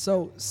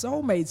 So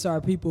soulmates are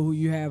people who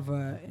you have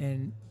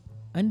an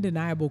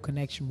undeniable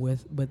connection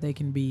with, but they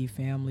can be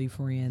family,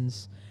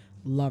 friends,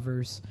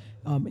 lovers.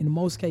 In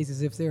most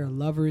cases, if they're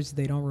lovers,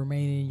 they don't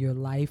remain in your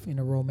life in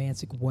a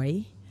romantic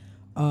way.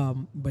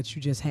 But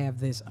you just have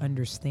this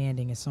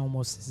understanding. It's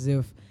almost as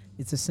if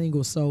it's a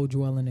single soul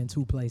dwelling in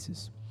two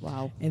places.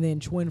 Wow. And then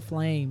twin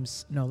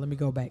flames, no, let me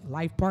go back.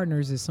 Life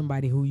partners is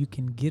somebody who you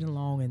can get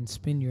along and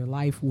spend your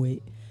life with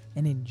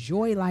and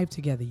enjoy life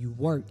together. You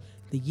work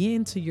the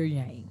yin to your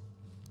yang.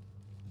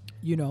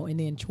 And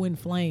then twin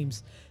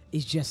flames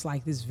is just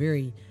like this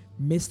very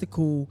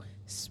mystical,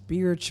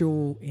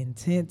 spiritual,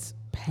 intense,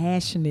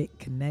 passionate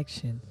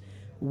connection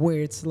where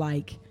it's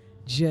like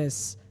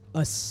just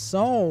a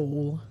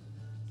soul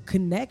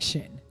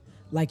connection.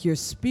 Like your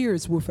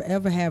spirits will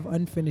forever have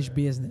unfinished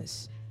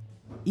business.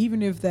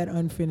 Even if that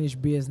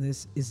unfinished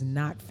business is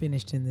not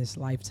finished in this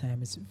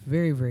lifetime. It's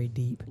very, very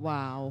deep.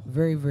 Wow.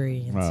 Very, very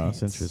intense. Wow,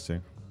 that's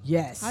interesting.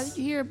 Yes. How did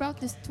you hear about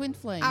this twin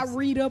flames? I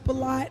read up a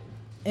lot,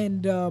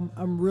 and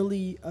I'm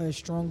really a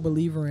strong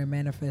believer in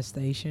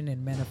manifestation,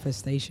 and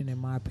manifestation, in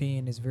my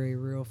opinion, is very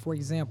real. For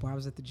example, I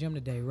was at the gym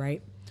today,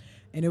 right?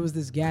 And it was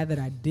this guy that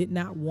I did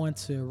not want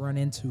to run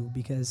into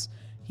because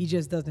he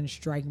just doesn't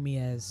strike me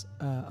as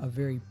a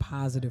very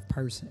positive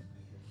person.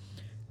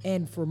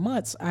 And for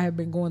months, I have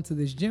been going to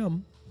this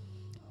gym,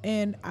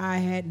 and I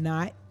had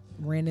not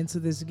ran into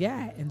this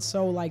guy. And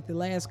so, like, the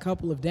last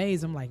couple of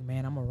days, I'm like,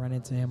 man, I'm going to run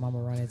into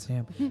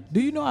him.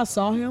 Do you know I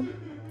saw him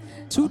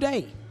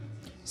today?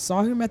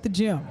 Saw him at the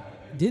gym.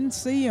 Didn't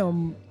see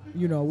him,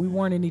 we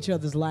weren't in each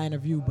other's line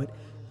of view. But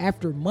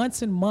after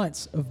months and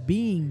months of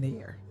being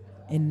there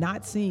and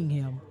not seeing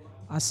him,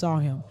 I saw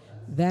him.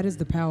 That is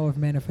the power of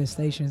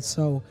manifestation.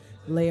 So,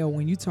 Leo,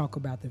 when you talk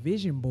about the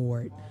vision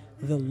board,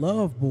 the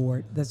love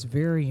board, that's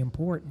very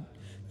important.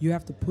 You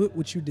have to put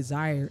what you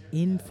desire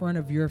in front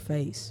of your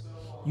face.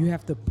 You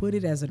have to put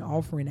it as an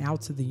offering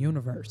out to the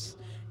universe.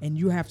 And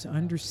you have to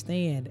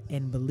understand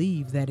and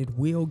believe that it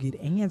will get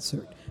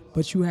answered.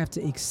 But you have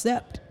to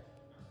accept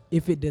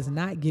if it does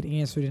not get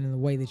answered in the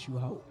way that you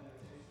hope.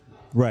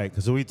 Right,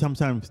 because we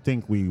sometimes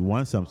think we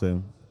want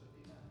something,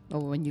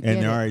 When you get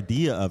and it. our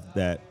idea of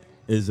that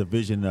is a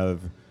vision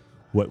of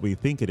what we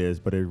think it is,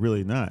 but it's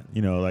really not.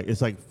 Like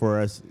it's like for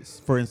us,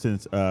 for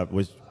instance,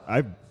 which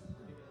I'm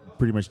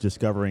pretty much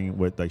discovering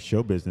with like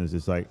show business,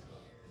 is like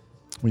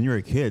when you're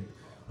a kid,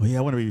 I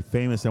want to be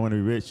famous, I want to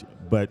be rich,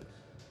 but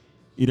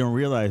you don't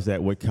realize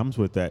that what comes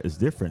with that is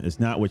different. It's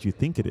not what you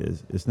think it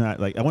is. It's not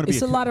like I want to be.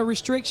 It's a lot of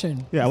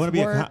restriction. Yeah, I want to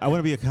be. Work. I want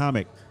to be a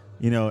comic,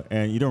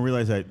 and you don't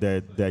realize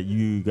that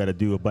you got to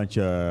do a bunch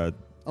of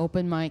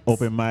Open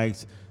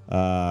mics.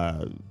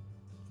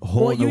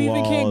 hole Or in the you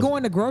even can't walls. go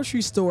in the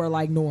grocery store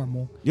like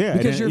normal. Yeah,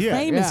 because and then- you're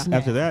famous now.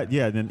 After that,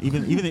 then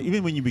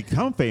even when you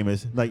become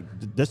famous, like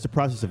just the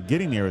process of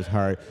getting there is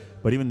hard.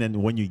 But even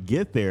then, when you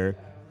get there,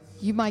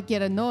 You might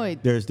get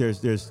annoyed. there's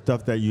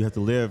stuff that you have to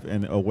live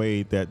in a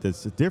way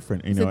that's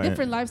different. It's a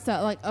different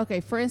lifestyle. Like,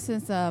 okay, for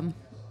instance,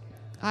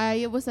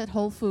 I was at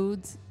Whole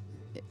Foods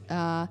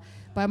by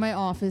my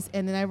office,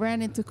 and then I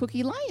ran into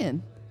Cookie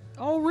Lion.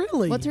 Oh,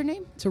 really? What's her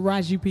name?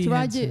 Taraji P. Taraji,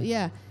 Henson.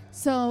 yeah.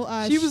 So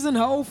She was in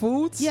Whole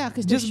Foods? Yeah,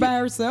 'cause just she- by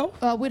herself?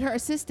 with her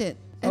assistant.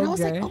 And I was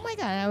like, Okay. oh my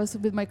God. I was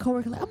with my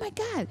coworker, like, oh my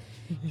God,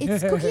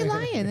 it's Cookie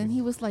Lion. And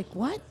he was like,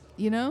 what?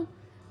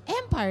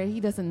 Empire, he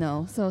doesn't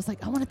know. So I was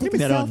like, I want to take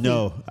I a selfie. don't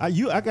know.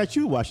 I got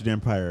you watching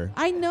Empire.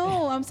 I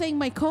know. I'm saying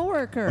my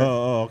coworker.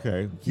 Oh,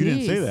 okay. You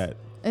didn't say Jeez. that.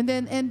 And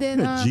then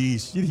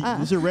Jeez,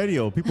 it's a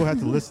radio. People have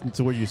to listen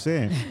to what you're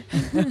saying.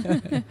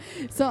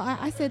 so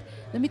I said,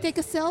 let me take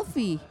a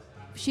selfie.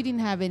 She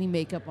didn't have any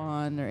makeup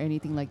on or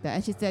anything like that.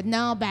 And she said,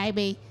 no,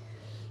 baby.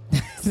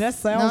 That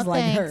sounds No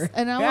like thanks. her.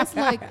 And I was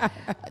like,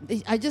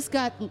 I just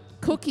got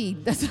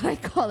cookied. That's what I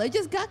call it. I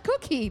just got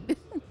cookied.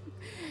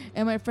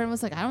 And my friend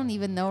was like, I don't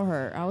even know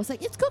her. I was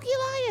like, it's Cookie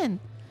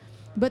Lion.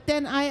 But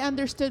then I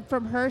understood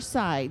from her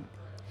side.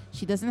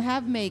 She doesn't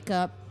have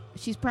makeup.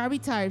 She's probably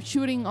tired,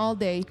 shooting all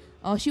day.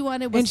 All she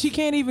wanted was... And she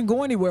can't even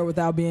go anywhere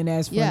without being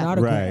asked for Yeah. an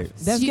autograph. Right.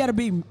 That's She- got to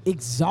be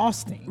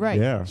exhausting. Right.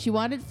 Yeah. She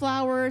wanted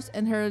flowers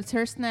and her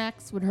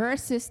snacks with her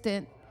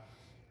assistant.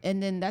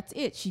 And then that's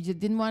it. She just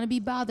didn't want to be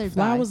bothered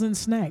Flowers by and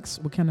snacks.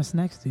 What kind of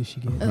snacks did she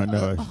get? I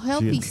know.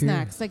 healthy She-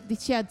 snacks. Like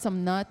she had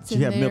some nuts She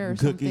in had there milk or and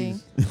something.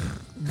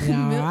 cookies.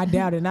 No, I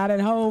doubt it. Not at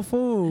Whole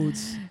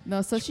Foods.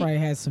 No, so She she... probably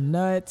had some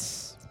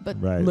nuts. But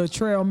Right. Little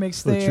trail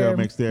mix Little there. trail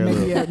mix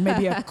there,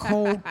 Maybe a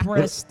cold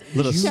pressed.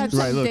 Little She had some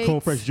little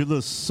cold dates. pressed,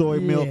 little soy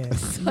milk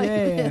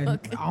Yeah.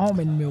 milk.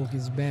 Almond milk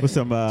is better. with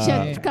some she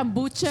had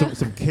kombucha.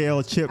 some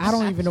kale chips. I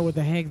don't even know what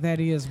the heck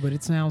that is, but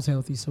it sounds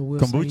healthy, so we'll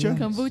Kombucha? say yes.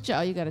 Kombucha.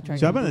 Oh, you got to try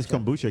So I'm on this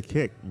kombucha. kombucha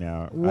kick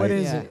now. What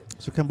is Yeah. it?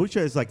 So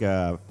kombucha is like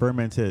a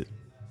fermented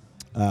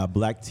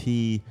black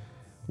tea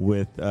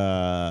with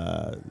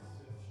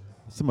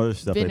some other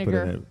stuff they put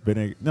Vinegar. in it.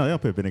 Vinegar. No, they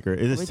don't put vinegar.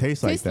 It just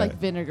tastes like Tastes that. like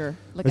vinegar.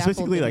 Like It's apple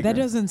basically like- vinegar.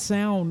 That doesn't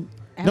sound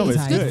No, it's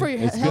appetizing. good for your-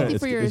 It's healthy good.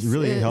 for your It's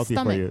really healthy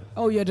stomach. for you.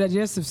 Oh, your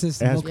digestive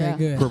system. It has Okay, Yeah.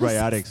 good.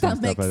 Probiotics and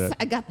stuff like Stomachs. that.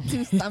 I got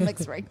 2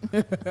 stomachs right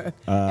now.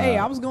 Hey,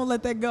 I was gonna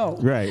let that go.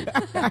 Right.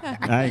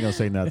 I ain't gonna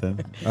say nothing.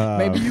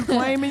 Maybe you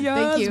claiming your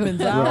Thank you.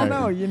 husband's. I Right.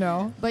 don't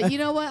know. But you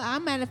know what?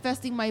 I'm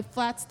manifesting my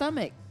flat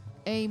stomach.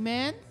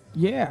 Amen.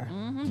 Yeah.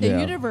 The Yeah.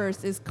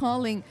 universe is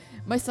calling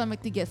my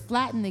stomach to get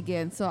flattened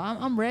again, so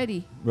I'm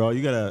ready. Well,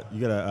 you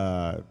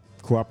gotta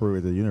cooperate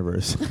with the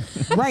universe.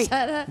 Right.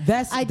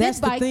 That's I that's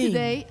did the bike thing.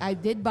 today. I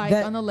did bike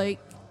That- on the lake.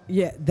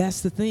 Yeah,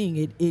 that's the thing.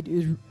 It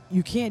is,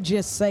 you can't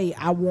just say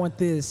I want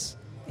this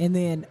and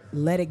then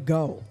let it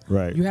go.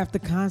 Right. You have to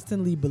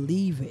constantly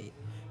believe it.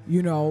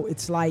 You know,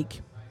 it's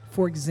like,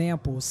 for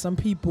example, some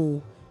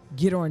people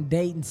get on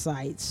dating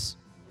sites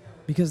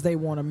because they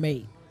want to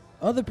mate.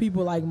 Other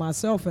people, like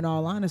myself, in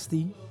all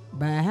honesty,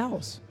 buy a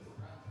house.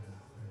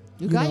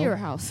 You got know, your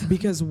house.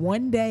 Because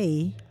one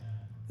day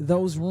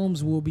those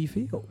rooms will be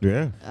filled.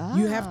 Yeah.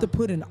 You have to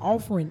put an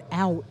offering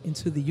out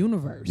into the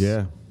universe.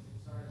 Yeah.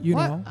 You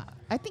What? know?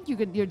 I think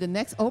you're the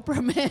next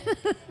Oprah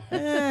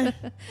man.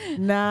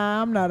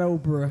 Nah, I'm not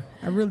Oprah.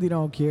 I really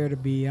don't care to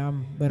be.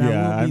 But I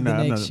Yeah, will be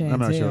the next I'm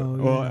not sure.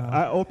 Chantel.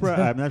 Well, Oprah,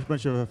 I'm not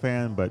much of a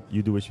fan, but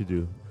you do what you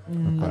do.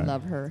 Mm-hmm. I Okay.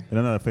 love her. And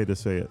I'm not afraid to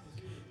say it.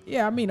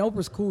 Yeah, I mean,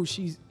 Oprah's cool.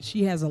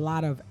 She has a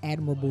lot of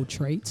admirable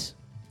traits.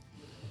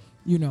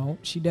 You know,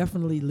 she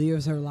definitely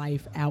lives her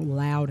life out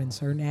loud in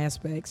certain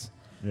aspects.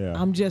 Yeah.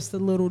 I'm just a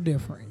little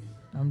different.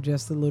 I'm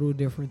just a little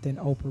different than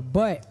Oprah.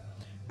 But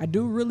I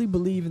do really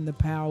believe in the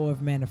power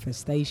of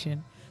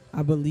manifestation.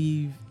 I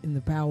believe in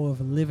the power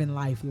of living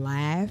life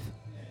live.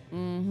 You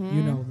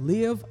know,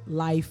 live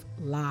life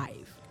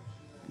live.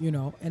 You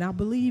know, and I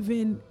believe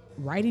in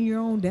writing your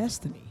own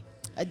destiny.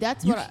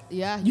 That's You what.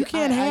 Yeah. You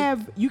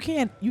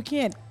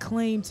can't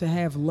claim to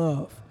have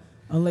love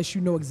unless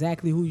you know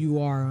exactly who you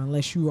are,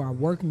 unless you are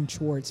working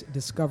towards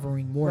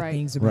discovering more Right.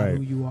 things about Right.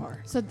 who you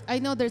are. So I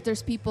know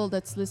there's people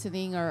that's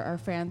listening, or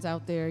fans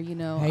out there. You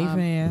know. Hey,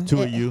 man.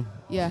 Two of you.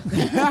 Yeah.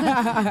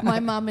 My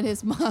mom and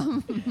his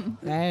mom.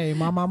 Hey,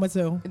 my mama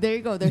too. There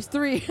you go. There's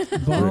three.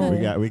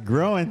 Boom. We're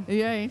growing.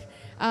 Yeah.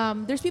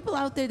 There's people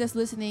out there that's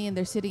listening, and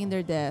they're sitting in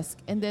their desk,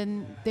 and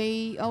then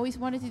they always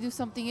wanted to do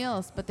something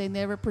else, but they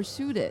never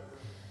pursued it.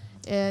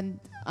 And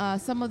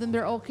some of them,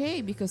 they're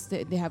okay because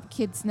they have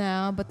kids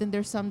now, but then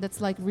there's some that's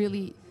like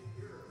really,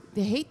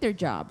 they hate their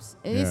jobs.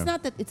 And Yeah. it's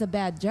not that it's a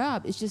bad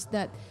job. It's just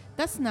that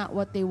that's not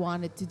what they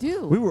wanted to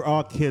do. We were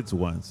all kids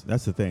once.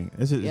 That's the thing.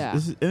 This is, Yeah.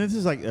 and this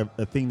is like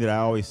a thing that I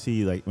always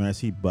see. Like when I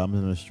see bums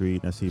in the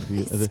street, and I see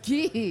people.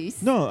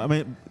 Jeez. No, I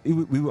mean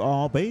we were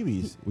all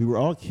babies. We were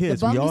all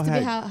kids. bum We all used to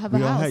had have a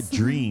we all house. had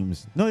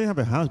dreams. No, they didn't have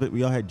a house, but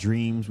we all had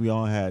dreams. We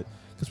all had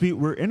because we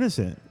were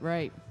innocent,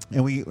 Right.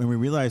 and we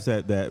realized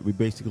that we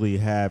basically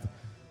have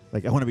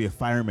like I want to be a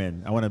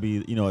fireman. I want to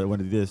be I want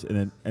to do this,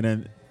 and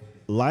then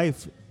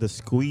life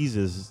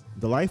squeezes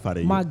the life out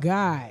of you. My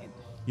God.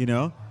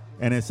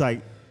 And it's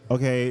like,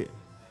 okay,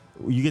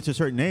 you get to a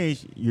certain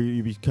age,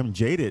 you become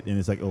jaded, and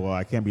it's like, oh, well,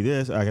 I can't be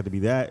this, I got to be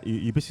that.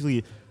 You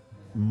basically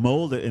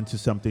mold it into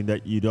something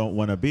that you don't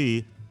want to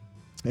be,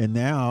 and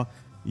now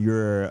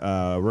you're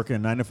working a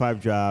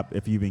 9-to-5 job.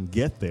 If you even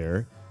get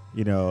there,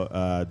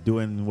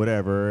 doing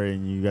whatever,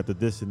 and you got the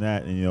this and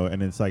that,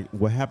 and it's like,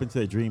 what happened to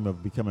the dream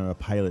of becoming a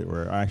pilot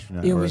or an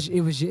astronaut?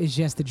 It's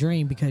just a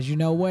dream because you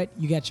know what?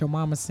 You got your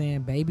mama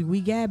saying, baby, we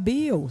got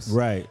bills.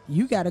 Right.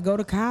 You got to go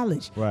to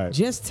college. Right.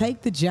 Just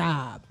take the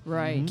job.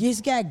 Right.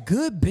 It's got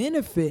good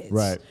benefits.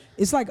 Right.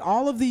 It's like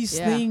all of these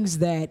Yeah. things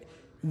that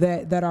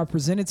are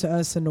presented to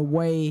us in a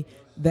way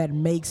that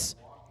makes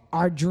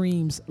our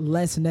dreams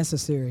less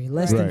necessary,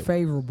 less than Right.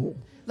 favorable.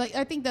 Like,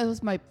 I think that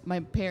was my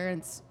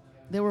parents.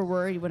 They were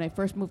worried when I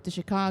first moved to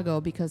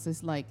Chicago because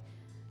it's like,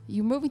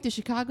 you're moving to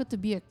Chicago to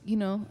be a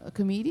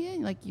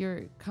comedian? Like, you're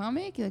a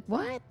comic? Like,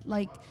 what?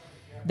 Like,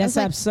 That's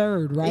like-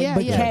 absurd, right? Yeah,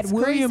 but yeah, Cat it's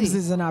Williams crazy.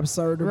 isn't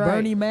absurd, or Right.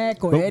 Bernie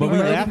Mac, or But Eddie we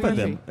Murphy. laugh at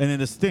them, and then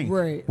this thing,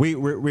 Right. We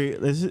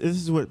this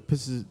is what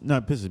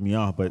pisses me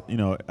off. But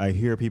I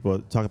hear people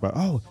talk about,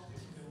 oh,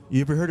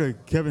 you ever heard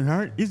of Kevin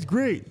Hart? He's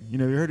great. You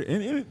heard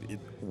and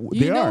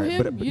they know are.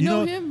 him? But You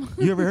know him?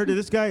 You ever heard of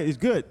this guy? He's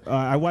good.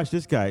 I watched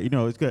this guy.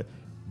 It's good,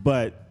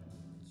 but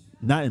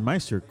not in my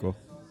circle.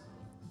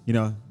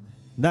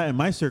 Not in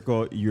my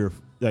circle. You're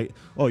like,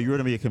 oh, you're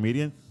gonna be a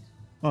comedian?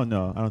 Oh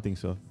no, I don't think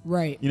so.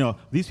 Right.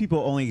 These people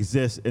only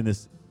exist in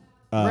this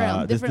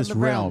Realm, this different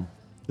realm,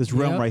 this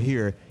realm Yep. right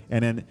here,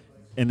 and then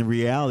in the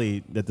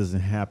reality that doesn't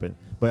happen.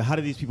 But how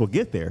do these people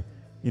get there?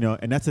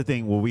 And that's the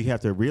thing. What we have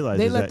to realize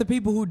They is let that the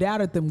people who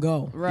doubted them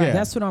go. Right. Yeah.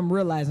 That's what I'm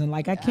realizing.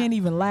 Like, I can't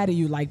even lie to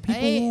you. Like,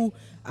 people Hey. who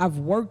I've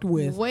worked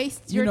with.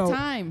 Waste you your know,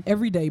 time.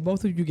 Every day,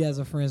 both of you guys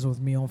are friends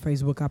with me on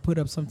Facebook. I put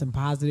up something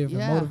positive Yeah.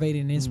 and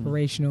motivating and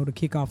inspirational to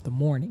kick off the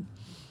morning.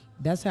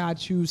 That's how I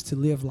choose to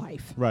live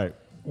life. right.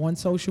 On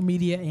social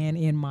media and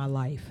in my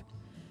life.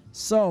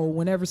 So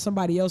whenever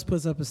somebody else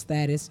puts up a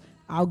status,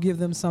 I'll give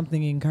them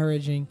something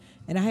encouraging.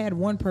 And I had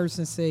one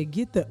person say,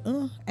 get the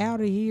out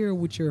of here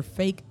with your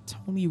fake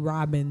Tony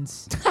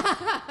Robbins Called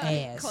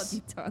ass.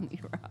 you Tony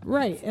Robbins.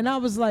 Right. And I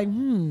was like,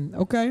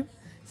 okay.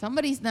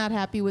 Somebody's not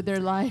happy with their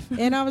life.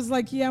 And I was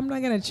like, yeah, I'm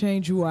not going to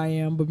change who I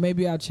am, but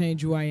maybe I'll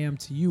change who I am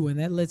to you. And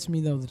that lets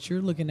me know that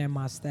you're looking at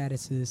my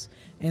statuses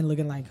and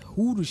looking like,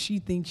 who does she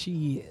think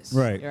she is?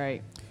 Right.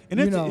 Right. And,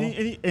 You that's,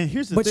 know. and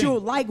here's the But thing. you'll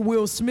like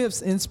Will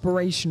Smith's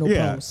inspirational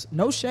Yeah. posts.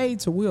 No shade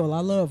to Will.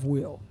 I love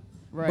Will.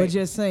 Right. But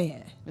just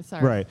saying. It's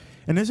all right. Right.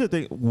 And there's the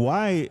thing.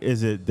 Why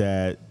is it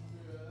that,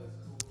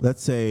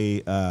 let's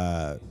say,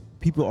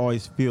 people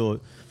always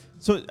feel?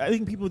 So I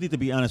think people need to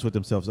be honest with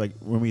themselves. Like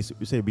when we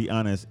say be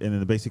honest, and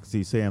then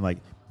basically saying like,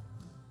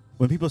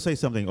 when people say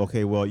something,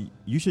 okay, well,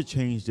 you should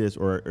change this,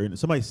 or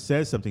somebody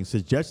says something,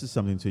 suggests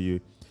something to you,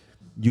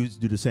 you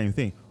do the same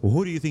thing. Well,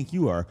 who do you think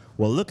you are?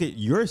 Well, look at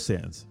your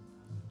sins,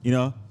 you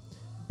know?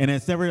 And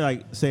it's never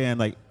like saying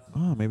like,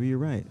 oh, maybe you're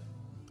right.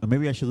 Or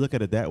maybe I should look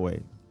at it that way.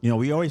 You know,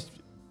 we always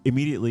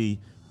immediately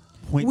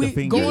point the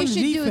finger. go You on should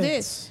do defense.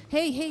 this.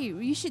 Hey,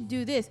 you should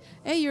do this.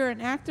 Hey, you're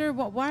an actor.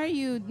 Why are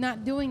you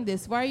not doing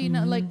this? Why are you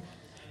not like?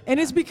 And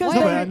it's because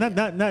No, they-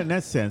 but not in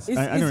that sense.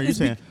 It's- I know what you're it's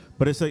saying.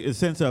 But it's like a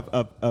sense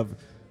of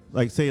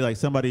like, say, like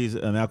somebody's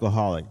an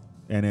alcoholic,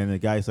 and then the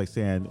guy's like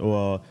saying,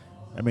 well,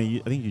 I mean,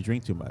 I think you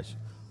drink too much.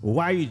 Well,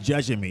 why are you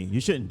judging me?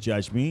 You shouldn't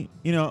judge me.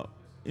 You know,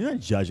 you're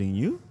not judging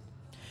you.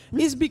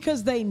 it's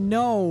because they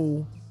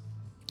know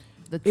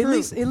The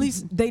truth. at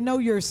least they know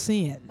your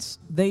sins.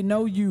 They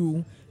know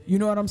you. You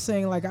know what I'm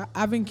saying? Like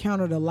I've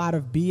encountered a lot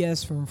of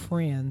BS from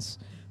friends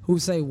who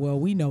say, "Well,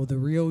 we know the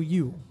real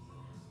you,"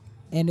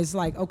 and it's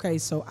like, okay,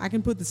 so I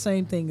can put the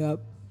same thing up,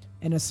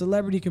 and a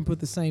celebrity can put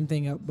the same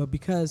thing up, but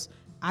because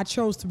I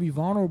chose to be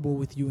vulnerable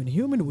with you and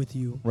human with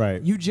you,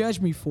 Right. you judge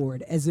me for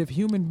it, as if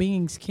human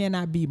beings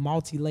cannot be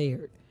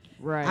multi-layered.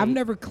 Right. I've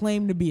never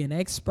claimed to be an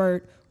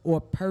expert or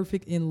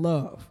perfect in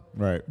love.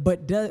 Right.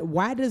 But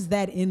why does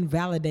that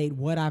invalidate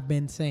what I've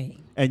been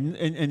saying?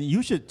 And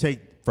you should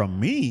take from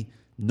me,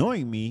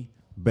 knowing me,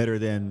 better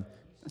than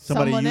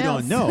somebody Someone you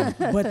else. don't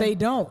know. But they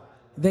don't.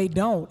 They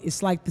don't.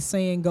 It's like the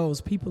saying goes,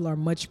 people are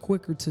much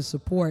quicker to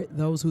support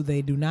those who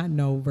they do not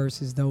know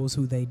versus those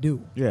who they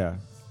do. Yeah.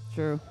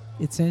 True.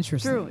 It's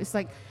interesting. True. It's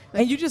like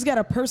And you just got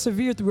to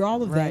persevere through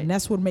all of that. Right. And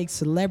that's what makes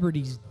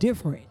celebrities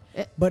different.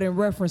 But in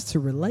reference to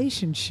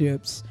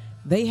relationships,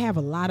 they have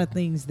a lot of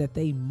things that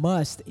they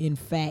must, in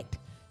fact,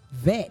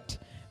 vet,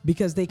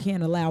 because they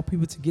can't allow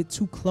people to get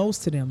too close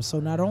to them. So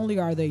not only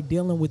are they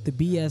dealing with the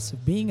BS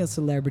of being a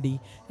celebrity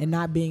and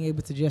not being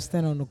able to just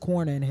stand on the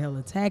corner and hail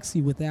a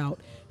taxi without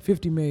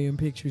 50 million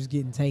pictures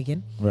getting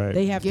taken. Right.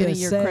 They have getting to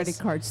your assess, credit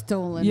card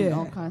stolen Yeah. and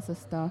all kinds of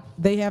stuff.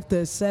 They have to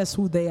assess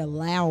who they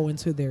allow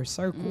into their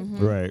circle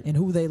Right. and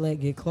who they let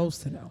get close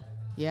to them.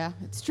 Yeah,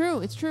 it's true.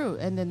 It's true.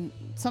 And then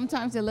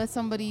sometimes they let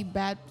some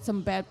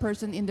bad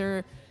person in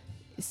their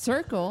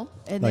circle,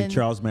 and Like then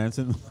Charles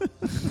Manson.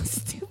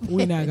 Stupid.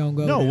 We're not gonna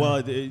go. No, down.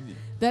 well,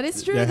 That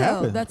is true, That though.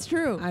 happened. That's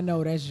true. I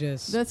know that's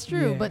just That's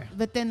true. yeah.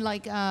 But then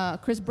like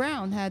Chris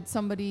Brown had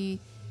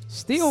somebody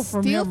steal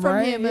from him,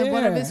 right? and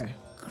one of his Yeah.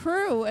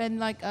 crew, and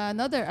like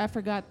another, I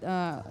forgot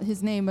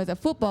his name, was a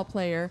football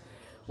player.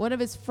 One of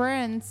his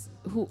friends,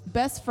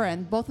 best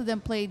friend, both of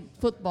them played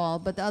football,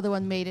 but the other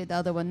one made it, the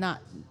other one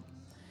not.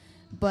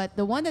 But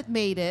the one that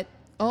made it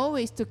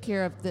always took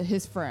care of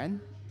his friend,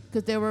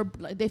 because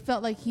they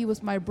felt like he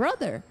was my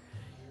brother.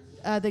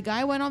 The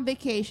guy went on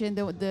vacation,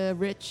 the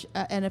rich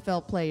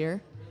NFL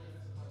player,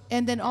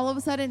 and then all of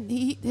a sudden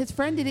his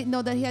friend didn't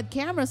know that he had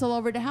cameras all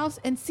over the house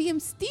and see him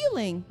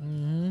stealing.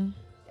 Mm-hmm.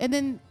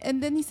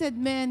 And then he said,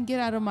 "Man, get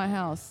out of my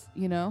house,"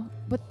 you know.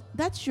 But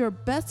that's your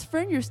best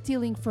friend you're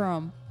stealing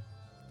from.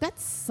 That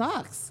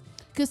sucks,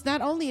 because not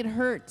only it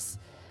hurts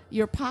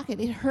your pocket,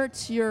 it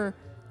hurts your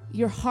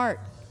heart.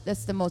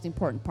 That's the most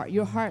important part.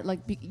 Your heart, like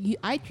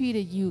I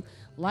treated you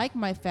like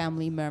my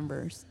family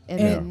members, and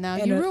then now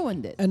you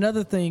ruined it.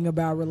 Another thing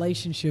about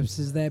relationships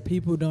is that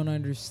people don't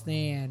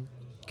understand,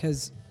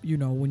 because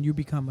when you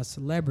become a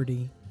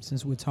celebrity,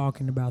 since we're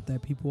talking about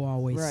that, people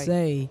always Right.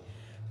 say,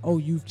 "Oh,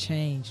 you've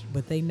changed,"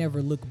 but they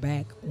never look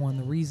back on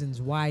the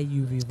reasons why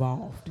you've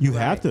evolved, you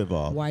have to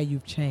evolve. why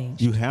you've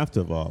changed. You have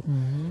to evolve.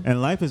 Mm-hmm.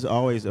 And life is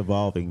always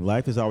evolving.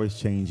 Life is always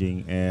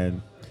changing.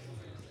 And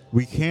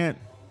we can't,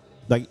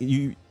 like,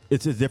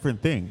 it's a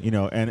different thing,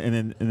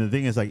 and the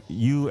thing is, like,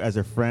 you as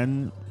a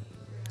friend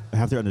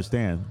have to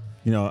understand,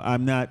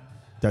 I'm not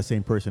that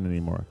same person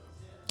anymore.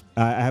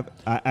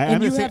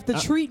 And you have to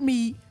treat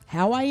me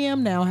how I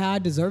am now, how I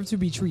deserve to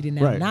be treated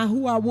now, Right. not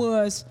who I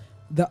was,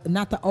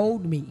 not the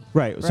old me.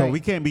 Right. So Right. we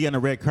can't be on the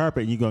red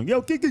carpet and you going, yo,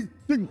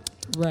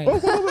 Right.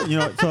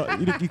 so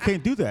you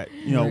can't do that.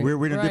 Right.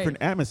 We're in a Right. different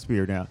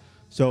atmosphere now.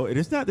 So it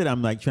is not that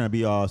I'm like trying to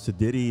be all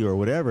sedity or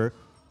whatever.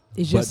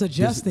 It's just but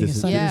adjusting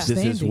this, and this,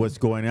 understanding. this is what's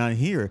going on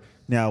here.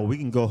 Now we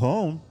can go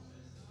home.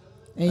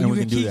 and and you we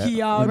can can do that.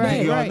 kiki all We can day.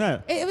 kiki all Right.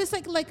 night. It was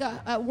like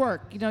at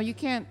work. You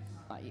can't.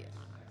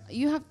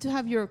 You have to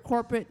have your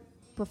corporate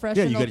Yeah,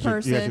 professional you got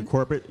person. your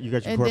corporate. You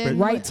got your And corporate. then-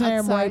 Right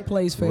time, right Outside.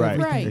 place for Right.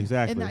 everything. Right.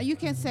 Exactly. And now you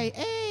can't say,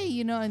 "Hey,"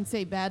 and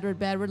say bad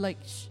word. Like,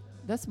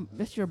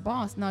 that's your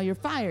boss. Now you're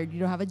fired. You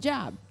don't have a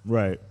job.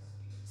 Right.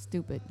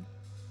 Stupid.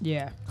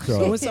 Yeah. So-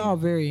 So it's all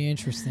very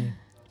interesting.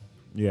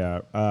 Yeah.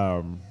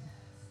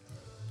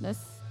 That's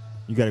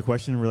You got a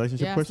question?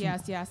 Relationship question?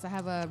 yes. I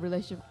have a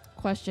relationship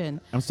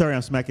question. I'm sorry,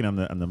 I'm smacking on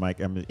the mic.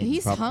 I'm eating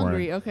He's popcorn.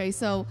 hungry. Okay,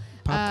 so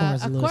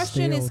Popcorn's a little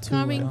question stale is too.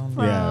 coming I don't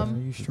from.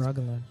 know. Are you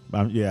struggling?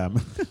 Yeah.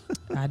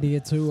 I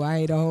did too. I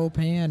ate a whole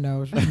pan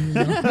though.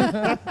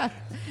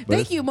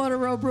 Thank you,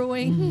 Motorola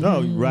Brewing,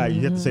 No, right.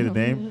 You have to say the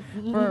name.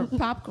 for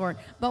popcorn.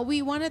 But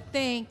we want to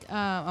thank.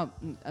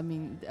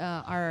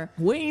 Our.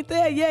 We ain't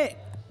there yet.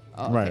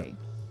 Okay. Right.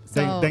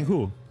 So Thank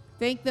who?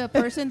 thank the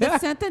person that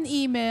sent an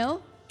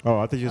email. Oh,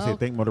 I thought you were Oh. say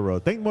thank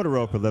Motorola. Thank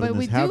Motorola for letting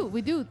But us have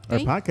we do. our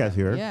Thank, podcast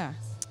here. yeah.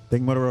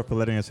 Thank Motorola for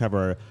letting us have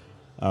our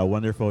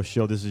wonderful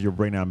show. This is your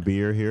Brain on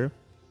Beer here.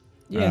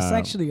 Yeah, it's Um,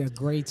 actually a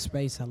great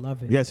space. I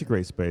love it. Yeah, it's a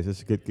great space.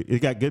 It's a good. It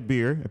got good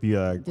beer. If you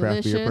a craft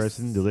beer Delicious,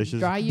 person, delicious.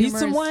 Dry Decent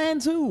humors. wine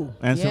too.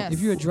 And so, Yes.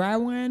 If you're a dry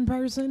wine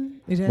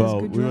person, it has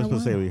well, good we dry weren't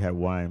supposed to say wine. we had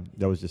wine.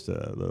 That was just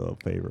a little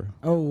favor.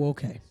 Oh,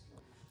 okay.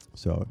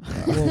 So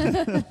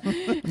Well,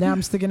 now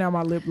I'm sticking out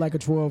my lip like a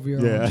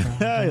 12-year-old.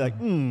 yeah, you're like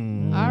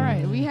All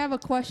right, we have a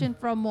question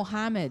from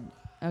Mohammed.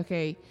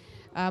 Okay,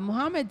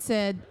 Mohammed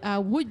said,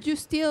 "Would you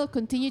still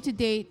continue to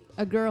date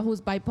a girl who's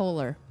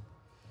bipolar?"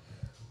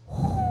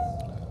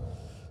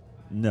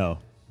 no.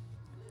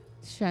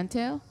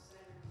 Chantel,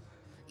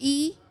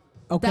 E.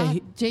 Okay, Doc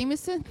he-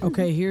 Jameson,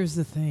 Okay, here's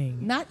the thing.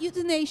 not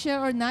euthanasia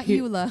or not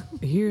Here- Eula.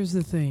 Here's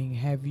the thing.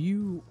 Have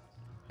you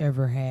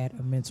ever had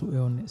a mental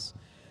illness?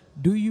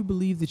 Do you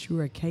believe that you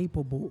are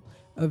capable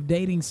of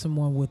dating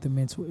someone with a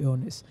mental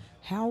illness?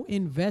 How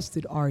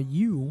invested are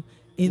you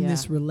in Yeah.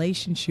 this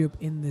relationship,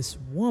 in this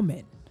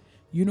woman?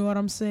 You know what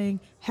I'm saying?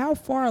 How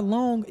far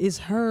along is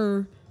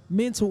her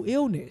mental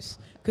illness?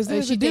 Because Is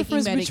there's she a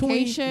difference taking between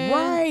medication,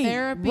 right,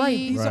 therapy? right.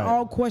 These Right. are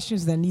all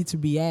questions that need to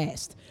be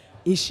asked.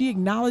 Is she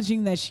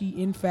acknowledging that she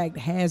in fact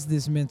has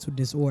this mental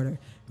disorder?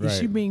 Is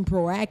she Right. being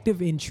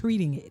proactive in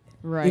treating it?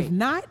 Right. If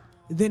not,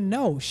 then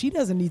no, she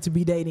doesn't need to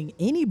be dating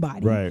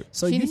anybody. Right.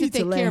 So She you needs to need to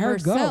take let care of her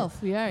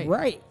herself. go. Right.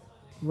 Right.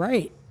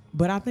 Right.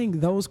 But I think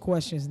those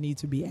questions need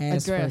to be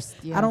asked Addressed,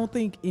 first. yeah. I don't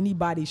think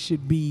anybody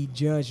should be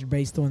judged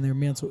based on their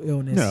mental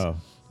illness. No.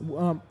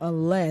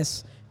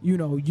 Unless, you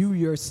know, you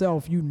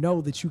yourself, you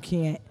know that you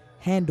can't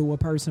handle a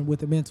person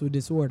with a mental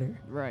disorder.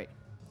 Right.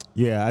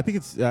 Yeah, I think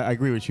it's. I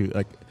agree with you.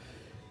 Like,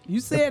 You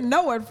said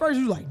no at first.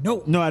 You like,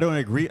 no. no, I don't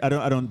agree. I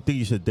don't think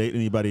you should date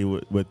anybody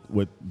with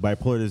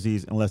bipolar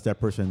disease unless that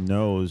person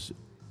knows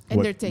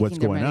And they're taking what's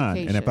their going on.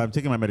 And if medication. I'm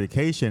taking my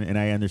medication and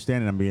I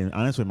understand and I'm being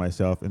honest with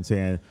myself and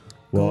saying,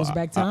 well, Goes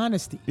back to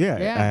honesty. Yeah,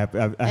 Yeah.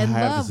 I And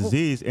have love. this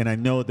disease, and I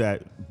know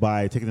that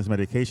by taking this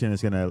medication,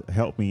 it's going to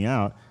help me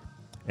out,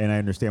 and I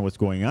understand what's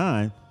going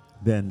on.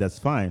 Then that's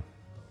fine.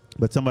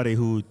 But somebody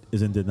who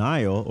is in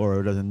denial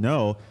or doesn't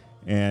know,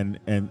 and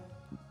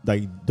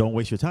like, don't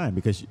waste your time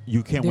because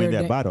you can't win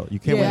They're that da- battle. You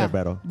can't win Yeah. that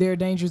battle. They're a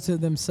danger to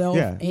themselves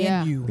Yeah. and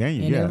Yeah. you And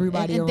you, yeah.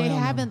 everybody And they around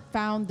them. haven't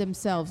found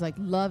themselves like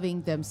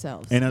loving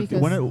themselves. And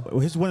because- one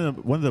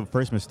of the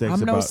first mistakes I'm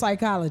no about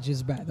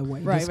psychologist, by the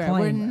way. right, right.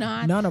 We're Disclaimer.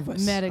 not None of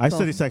us. medical. I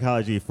studied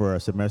psychology for a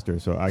semester,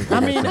 so I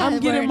I'm We're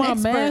getting an my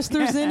expert.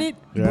 master's in it,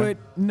 Yeah. but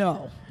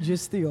no,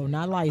 just still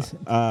not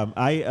licensed.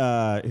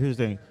 Here's the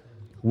thing.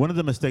 One of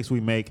the mistakes we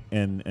make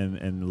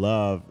in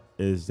love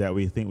is that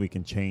we think we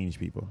can change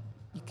people.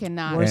 You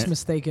cannot. Worst And-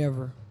 mistake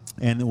ever.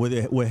 And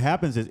what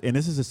happens is, and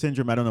this is a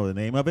syndrome, I don't know the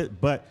name of it,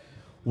 but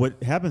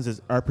what happens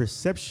is our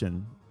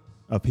perception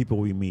of people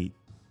we meet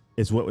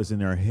is what was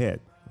in our head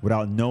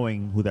without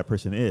knowing who that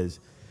person is.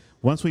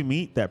 Once we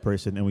meet that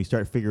person and we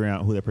start figuring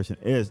out who that person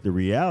is, the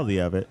reality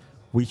of it,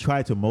 we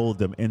try to mold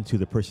them into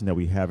the person that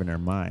we have in our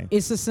mind.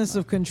 It's a sense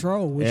of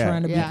control. We're Yeah.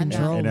 trying to Yeah, I be know.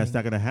 controlling. And that's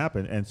not going to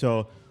happen. And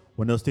so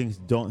when those things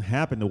don't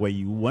happen the way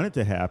you want it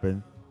to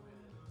happen,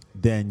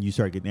 then you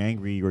start getting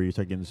angry or you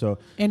start getting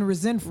and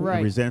resentful.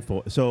 Right.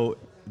 resentful. So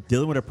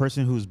dealing with a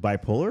person who's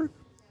bipolar,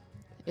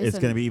 it's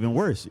going to be even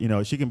worse. You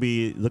know, she can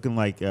be looking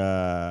like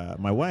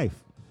my wife.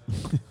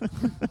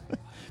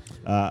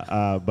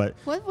 But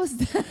What was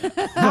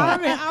that? I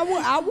mean,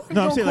 I wouldn't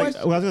no, I'm go saying like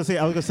question- well, I was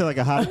gonna say like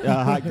a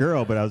hot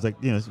girl, but I was like,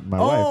 you know, it's my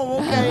Oh,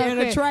 wife. okay, an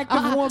Okay.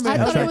 attractive woman. I thought it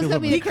was Attractive gonna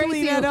be a He cleaned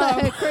crazy, that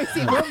up. a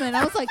crazy woman.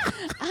 I was like,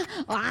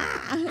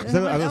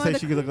 So I was gonna say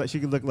she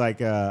could look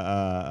like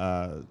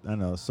I don't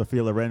know,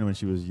 Sophia Loren when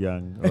she was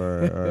young,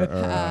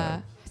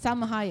 or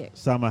Salma Hayek.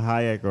 Salma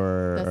Hayek,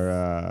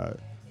 or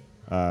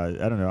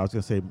I don't know. I was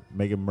gonna say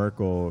Meghan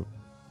Merkel.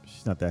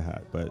 She's not that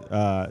hot,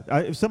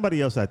 but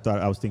somebody else I thought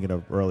I was thinking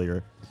of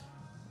earlier.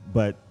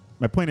 But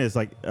my point is,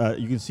 like,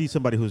 you can see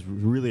somebody who's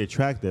really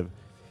attractive,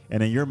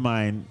 and in your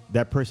mind,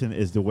 that person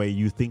is the way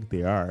you think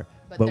they are.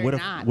 But what they're if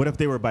not. what if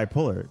they were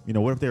bipolar? You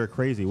know, what if they were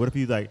crazy? What if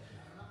you like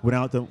went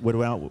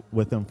out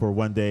with them for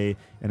one day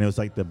and it was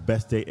like the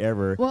best day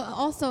ever? Well,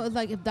 also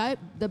like if the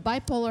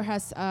bipolar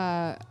has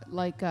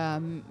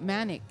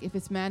manic, if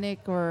it's manic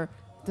or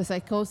the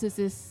psychosis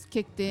is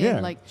kicked in, Yeah,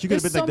 like she could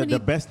have there's been like so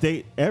the best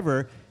date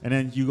ever, and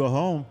then you go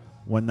home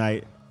one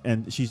night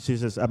and she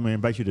says, "I'm gonna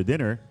invite you to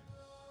dinner,"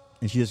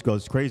 and she just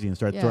goes crazy and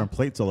starts Yeah. throwing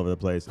plates all over the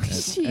place,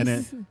 and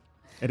then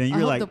I you're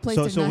hope like, the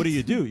plates "So are what do nice."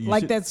 you do?" You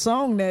like should- that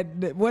song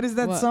that what is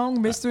that What? song,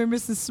 Mr. and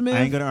Mrs. Smith? I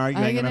ain't gonna argue.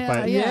 I ain't gonna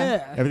fight. yeah.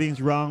 Yeah.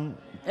 Everything's wrong.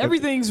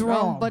 Everything's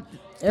wrong. But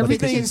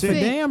Everything is for sink.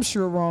 damn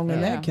sure wrong in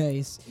Yeah. that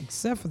case,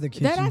 except for the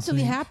kitchen That actually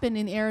sink. happened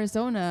in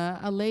Arizona.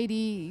 A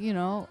lady,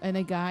 and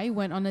a guy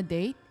went on a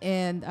date,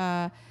 and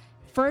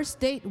first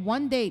date,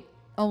 one date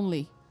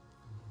only.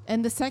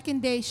 And the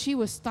second day, she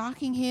was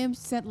stalking him,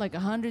 sent like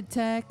 100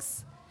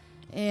 texts,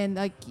 and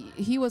like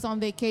he was on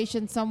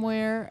vacation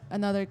somewhere,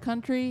 another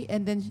country,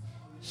 and then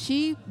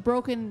she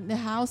broke in the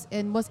house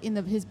and was in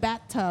his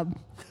bathtub,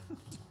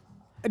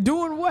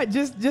 Doing what?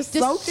 Just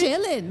soaking?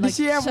 chilling, Did like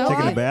she have showering.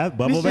 Taking a bath,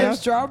 bubble Did she have bath.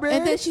 strawberries?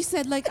 And then she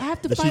said, like, I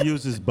have to Does buy. she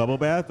use this bubble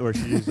bath, or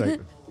she use like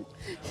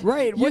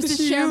right. What use did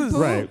the she shampoo? use?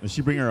 right? Does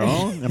she bring her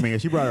own? I mean,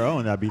 if she brought her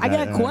own, that'd be. I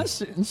got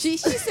questions. She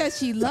said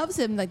she loves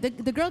him. Like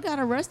the girl got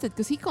arrested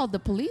because he called the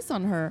police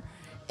on her,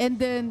 and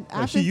then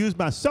after She used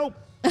my soap.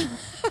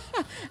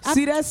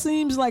 See, that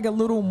seems like a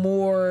little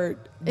more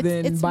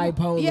than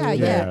bipolar. Yeah,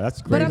 Yeah, yeah.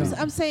 that's But crazy.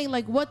 I'm saying,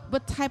 like,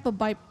 what type of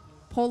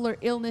bipolar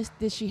illness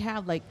did she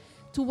have? Like,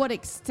 to what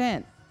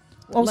extent?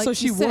 Oh, Like so you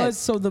she said, was.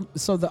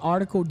 So the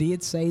article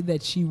did say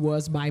that she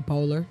was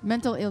bipolar.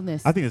 mental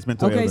illness. I think it's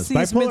mental Okay, illness. see,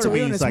 it's Bipolar mental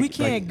means illness. like, We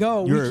can't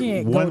go- we You're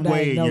can't go one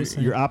way.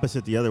 diagnosing. You're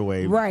opposite the other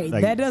way. Right.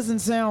 Like, that doesn't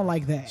sound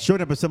like that.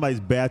 showing up in somebody's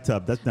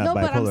bathtub. That's not no,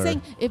 bipolar. but I'm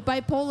saying if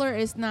bipolar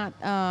is not,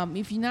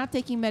 if you're not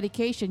taking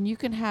medication, you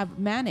can have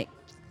manic.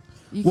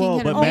 You Well,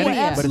 can but have Oh, manic-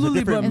 mania. but it's a absolutely.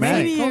 different But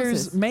manic.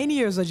 Psychosis.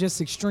 manias are just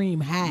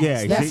extreme highs.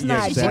 Yeah, That's yeah,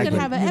 not. She exactly. can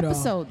have an you know,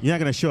 episode. You're not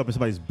gonna show up in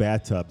somebody's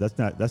bathtub. That's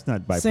not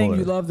bipolar. Saying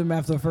you love them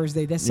after the first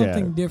date. That's Yeah.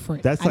 something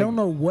different. That's I like- don't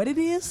know what it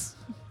is,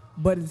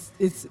 but it's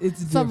Some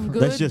different.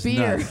 good That's just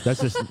beer. nuts. That's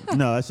just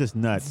no. That's just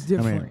nuts. It's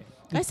different. I mean,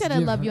 I said I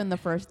love you on the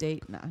first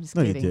date. No, I'm just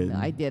No, you kidding. didn't. No,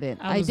 I didn't.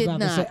 I I was did about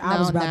to not. say- I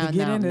was No, about to no,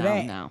 get no, into no,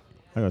 that. No.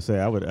 I'm gonna say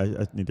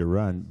I need to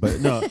run, but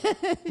no.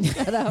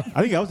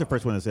 I think I was the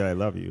first one to say I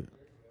love you.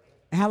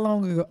 How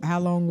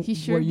long He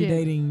sure were you did.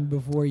 dating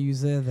before you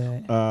said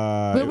that?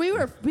 But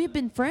we've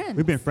been friends.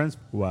 we've been friends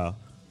for a while.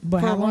 But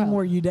for how a long while.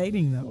 were you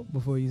dating though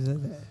before you said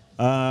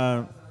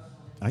that?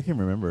 I can't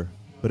remember,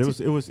 but it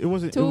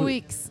wasn't 2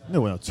 weeks.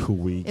 No, 2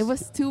 weeks. It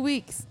was 2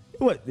 weeks.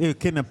 It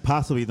couldn't have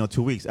possibly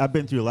 2 weeks. I've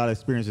been through a lot of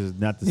experiences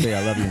not to say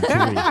I love you in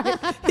 2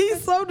 weeks.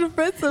 He's so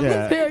defensive.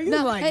 Yeah. Here. He's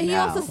No, like, and he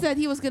no. also said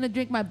he was going to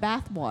drink my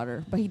bath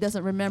water, but he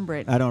doesn't remember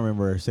it. I don't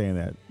remember saying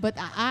that. But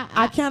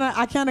I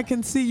kind of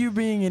can see you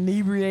being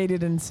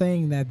inebriated and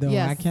saying that though.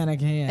 Yes. I kind of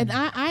can. and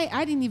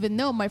I didn't even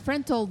know. My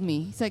friend told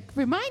me. He's like,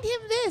 remind him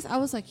this. I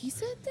was like, he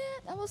said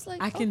that? I was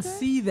like, I can okay.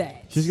 see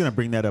that. She's gonna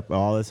bring that up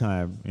all the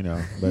time,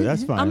 but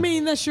that's fine. I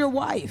mean, that's your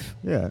wife.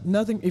 yeah.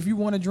 Nothing. If you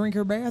want to drink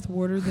her bath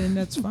water, then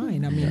that's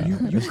fine. I mean, you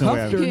There's no way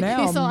cuffed her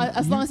now. So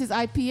as You- long as it's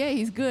IPA,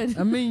 he's good.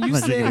 I mean, I'm you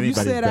not drinking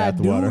said anybody's I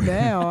bath do water.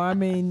 now. I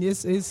mean,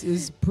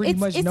 it's pretty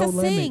much it's no a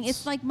limits. saying.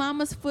 It's like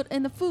mama's foot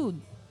in the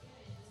food.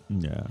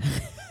 Yeah.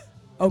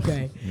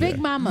 Okay. Big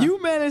mama.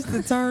 You managed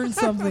to turn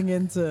something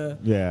into.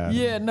 Yeah.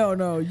 Yeah,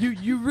 no.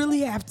 You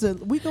really have to.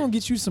 We gonna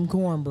get you some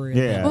cornbread.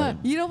 Yeah.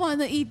 What? You don't want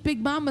to eat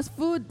Big Mama's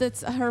food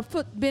that's her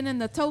foot been in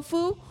the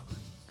tofu?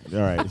 All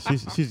right.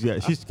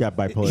 She's got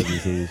bipolar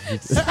disease.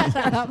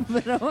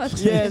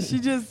 Yeah, she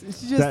just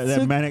that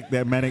took, manic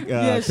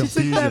yeah, she took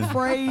confusion. that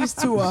phrase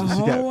to a She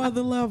got whole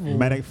other level.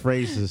 Manic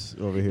phrases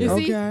over You here.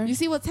 see? Okay. You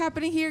see what's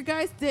happening here,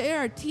 guys? They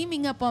are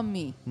teaming up on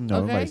me. No,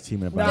 okay? nobody's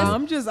teaming up. No, on you.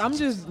 I'm just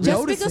Just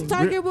noticing. because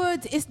Tiger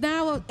Woods is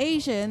now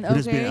Asian, We're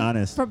just being okay,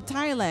 honest. from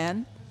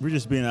Thailand. We're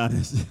just being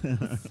honest.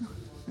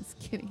 Just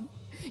kidding.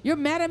 You're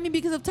mad at me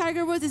because of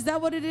Tiger Woods? Is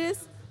that what it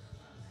is?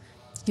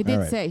 He did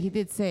All right. He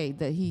did say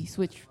that he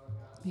switched.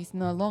 He's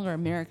no longer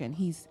American.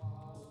 He's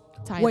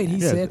Thailand. Wait, he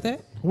Yeah. said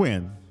that?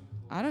 When?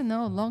 I don't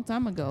know, a long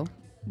time ago.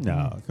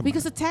 No, come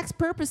Because on. of tax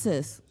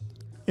purposes.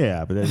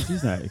 Yeah, but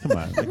he's not. Come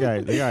on, the guy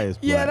is. Black.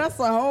 Yeah, that's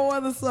a whole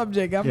other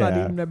subject. I'm not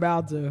Yeah. even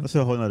about to. That's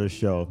a whole nother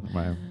show,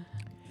 man.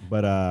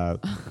 But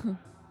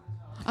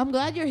I'm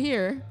glad you're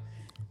here,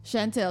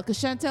 Chantel, because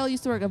Chantel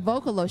used to work at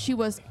Vocalo. She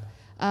was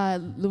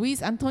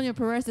Luis Antonio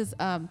Perez's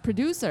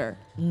producer.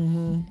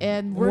 Mm-hmm.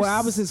 And we're Well,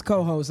 I was his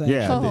co-host. Actually.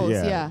 Yeah. co-host,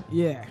 yeah.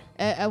 yeah.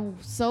 Yeah. I'm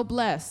so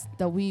blessed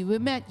that we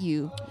met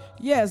you.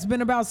 Yeah, it's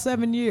been about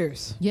 7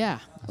 years. Yeah.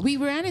 We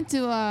ran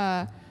into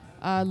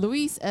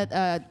Luis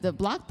at the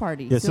block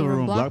party. Yeah, Silver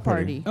Room Block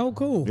Party. Oh,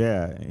 cool.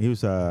 yeah, he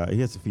was. He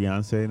has a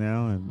fiance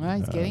now, and Well,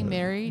 he's getting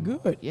married.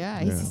 Good. Yeah,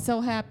 Yeah. he's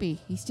so happy.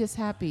 He's just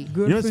happy.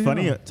 Good. You know what's for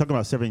funny? him. Talking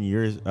about 7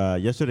 years.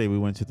 Yesterday we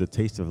went to the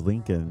Taste of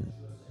Lincoln,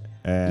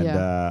 and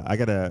Yeah. I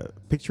got a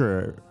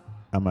picture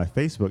on my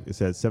Facebook. It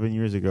said 7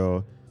 years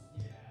ago,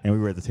 and we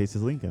were at the Taste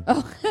of Lincoln.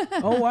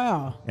 Oh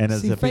wow. And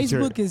as See, a picture-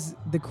 Facebook is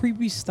the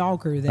creepy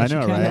stalker that I you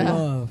know, kind right? of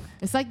love.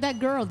 It's like that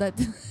girl that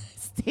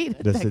stayed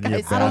at That's that in your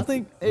guy's bath. I don't house.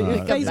 think Uh,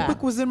 if Facebook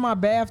bath. was in my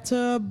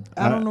bathtub.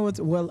 I don't Uh, know what's.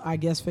 Well, I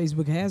guess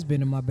Facebook has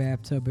been in my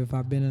bathtub if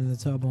I've been in the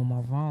tub on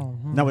my phone.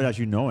 Not without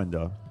you knowing,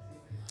 though.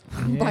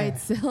 by Yeah.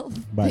 itself.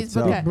 By Facebook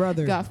itself. got,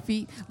 Brother. got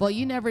feet. Well,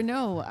 you never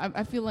know.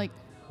 I feel like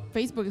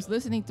Facebook is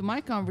listening to my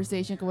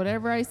conversation. 'Cause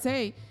whatever I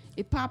say,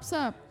 it pops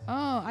up.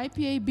 Oh,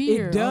 IPA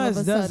beer. It all of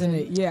does, a doesn't sudden.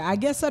 it? Yeah, I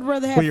guess I'd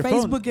rather have Well, your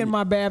phone- Facebook in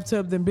my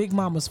bathtub than Big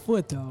Mama's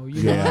foot, though.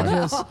 You Yeah. know,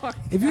 just,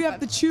 if you have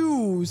to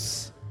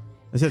choose,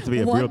 This has to be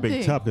a One real big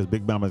thing. tub because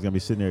Big Mama's gonna be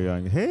sitting there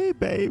going, "Hey,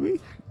 baby."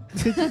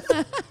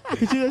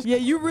 Could you just Yeah,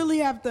 you really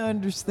have to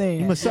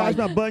understand. massage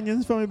my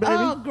bunions for me, baby?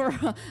 Oh,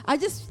 girl. I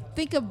just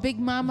think of Big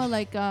Mama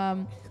like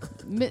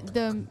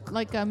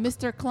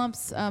Mr.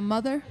 Clump's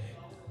mother,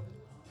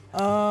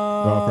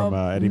 From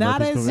Eddie not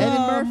Murphy's as movie? Eddie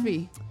Um,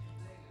 Murphy.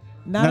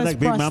 not, Not as like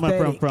Big Mama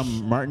prosthetic.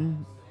 from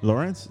Martin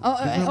Lawrence?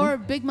 Or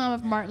Big Mama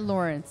of Martin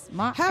Lawrence.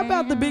 How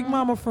about the Big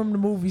Mama from the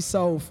movie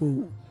Soul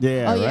Food?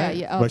 Yeah, Oh yeah, right?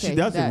 yeah. But Okay,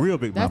 that's a real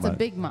Big Mama. That's a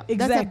big mama.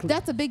 Exactly.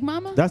 That's a big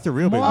mama. That's the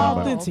real Big More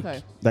Mama. authentic.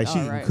 Okay. Like she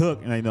All can right.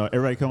 cook, and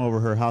everybody come over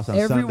her house on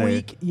Every Sunday.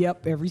 week, yep,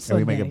 every And we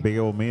Sunday. make a big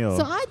old meal.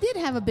 So I did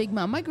have a big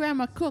mama. My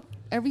grandma cooked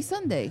every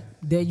Sunday.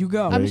 There you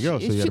go. There I'm you go.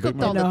 She, So you she got a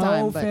big cooked all mama. the the time,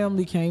 whole but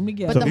family came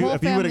together. But the if you- whole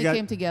if you would've family got-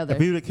 came together.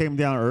 If you would have came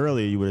down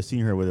earlier, you would have seen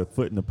her with a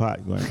foot in the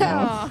pot going.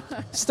 Oh.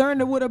 Stirring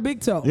it with a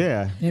big toe.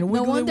 Yeah. And no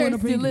wiggling wonder with a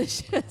it's pinky.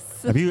 delicious.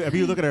 If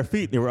you look at her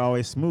feet, they were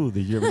always smooth.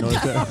 Did you ever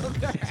notice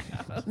that?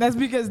 That's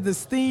because the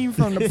steam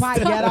from the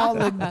pot got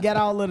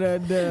all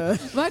of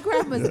the My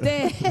grandma's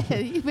dead.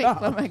 You make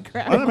fun of my I'm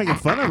grandma. not making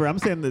fun of her. I'm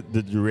saying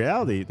the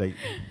reality. Like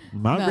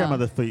my No.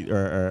 grandmother's feet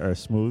are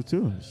smooth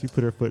too. She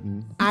put her foot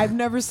in. I've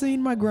never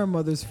seen my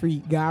grandmother's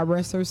feet. God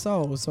rest her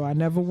soul. So I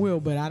never will,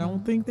 but I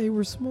don't think they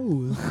were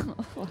smooth.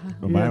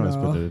 But mine was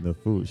know. put it in the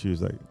food. She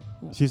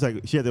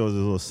had those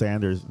little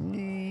Sanders.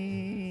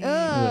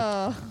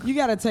 Ugh. You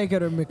got to take her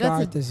to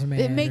MacArthur's, man,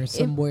 it make- or it-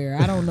 somewhere.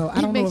 I don't know. I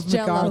it don't know makes if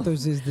Jell-O.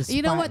 MacArthur's is the spot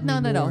You know what? No.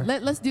 anymore.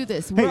 Let's do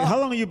this. Hey, We're all- how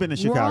long have you been in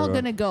Chicago? We're all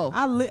gonna go.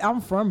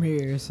 I'm from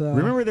here, so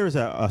Remember there was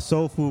a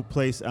soul food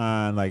place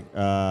on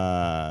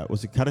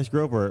was it Cottage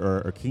Grove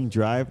or King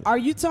Drive? Are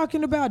you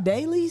talking about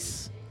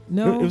Dailies?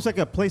 No. It was like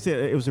a place that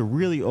it was a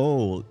really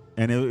old,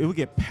 and it would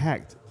get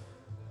packed.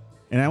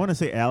 And I want to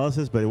say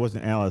Alice's, but it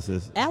wasn't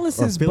Alice's.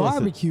 Alice's Or Phyllis's.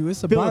 Barbecue.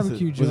 It's a Phyllis's.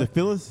 barbecue Was joint. it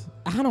Phyllis?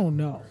 I don't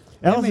know.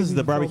 That Alice's may is be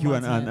the before barbecue my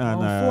on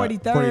time.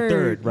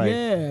 43rd, right?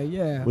 Yeah,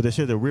 yeah. Where they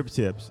share the rib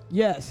tips.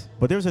 Yes.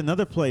 But there was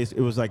another place.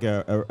 It was like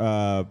it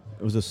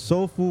was a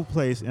soul food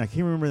place, and I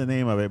can't remember the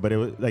name of it. But it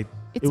was like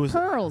It's it was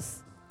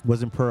pearls.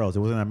 wasn't Pearls. It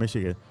wasn't on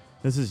Michigan.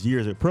 This is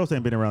years. Pearls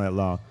ain't been around that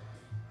long.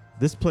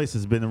 This place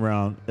has been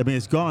around. I mean,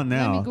 it's gone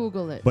now. Let me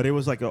Google it. But it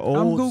was like an I'm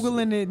old,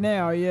 Googling it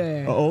now,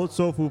 yeah. a old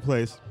soul food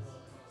place,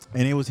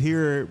 and it was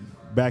here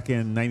back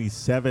in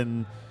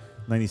 97,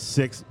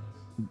 96.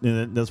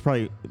 And that's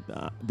probably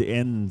the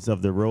ends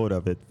of the road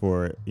of it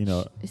for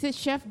Is it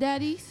Chef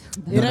Daddy's?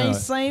 It No, ain't no.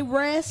 Saint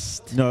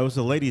Rest. No, it was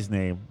a lady's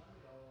name.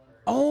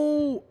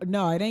 Oh,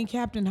 no, it ain't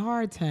Captain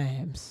Hard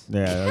Times.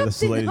 Yeah,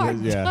 that's the Captain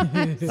lady's Hard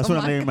Yeah, that's Oh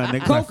what I'm my naming my God.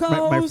 next my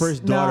Coco's?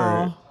 first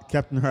daughter, No.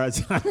 Captain Hard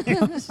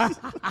Times.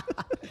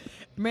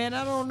 Man,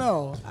 I don't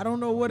know. I don't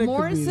know what it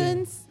could be. then.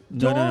 Morrison's?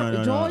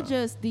 No.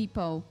 Georgia's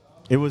Depot.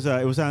 It was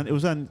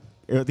on.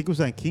 I think it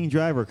was on King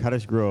Drive or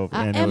Cottage Grove.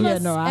 And it Emma- was,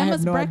 Emma's- I Emma's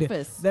have no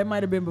breakfast. idea. That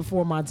might have been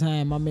before my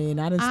time. I mean,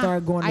 I didn't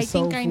start going to I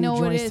soul think I food know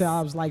what it joints is. till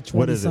I was like What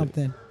 20 is it?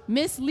 something.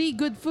 Miss Lee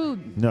Good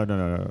Food. no.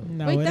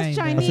 No, Wait, it that's ain't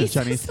Chinese. That's a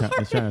Chinese.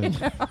 It's Chinese.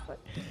 That.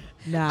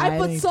 Nah, I it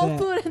put ain't soul that.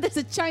 food and there's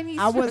a Chinese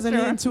I wasn't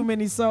restaurant. in too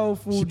many soul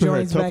She food put her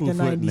joints back tofu in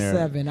food in there.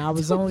 '97. I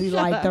was only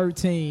Shut like up.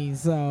 13,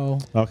 so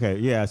Okay,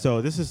 yeah.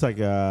 So this is like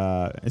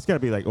it's got to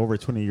be like over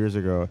 20 years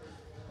ago,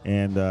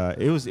 and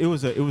it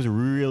was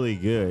really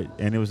good,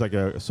 and it was like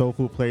a soul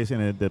food place,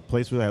 and the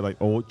place was had like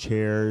old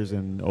chairs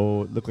and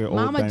looked like an old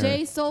Mama diner.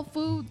 J's Soul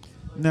Food.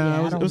 No, Yeah, I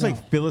it was, don't it was know.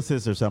 like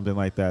Phyllis's or something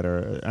like that,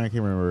 or I can't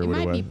remember It what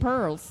might it was. be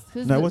Pearls.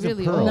 This No, it is wasn't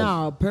really Pearls. old.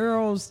 no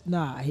Pearls.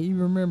 Nah, he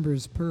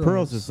remembers Pearls.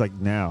 Pearls is like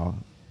now.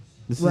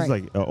 This Right. is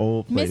like an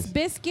old place. Miss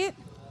Biscuit.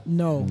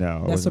 no, No, it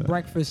that's a wasn't.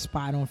 breakfast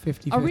spot on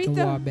 55th and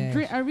Arita.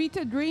 Wabash.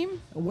 Arita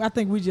Dream. I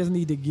think we just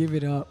need to give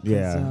it up. 'cause,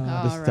 Yeah. Just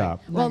All right.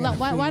 stop. Well, Not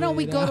gonna why don't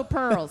we figure go it to out.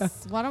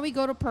 Pearls? Why don't we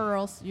go to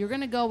Pearls? You're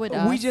gonna go with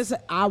us.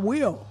 I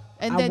will.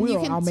 and I then will. you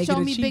I'll can make show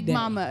it a me cheat Big day.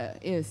 Mama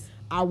is.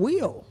 I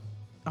will.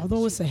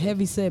 Although it's a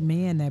heavy set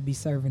man that be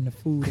serving the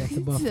food at the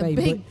buffet, big-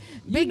 but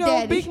big you know,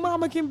 daddy. Big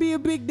Mama can be a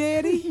big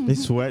daddy. They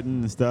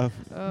sweating and stuff.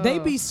 They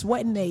be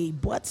sweating their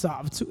butts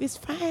off too. It's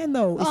fine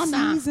though. It's Oh,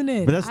 nah.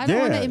 seasoning. But that's I don't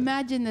want to there.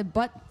 imagine the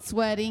butt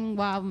sweating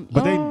while.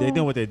 But they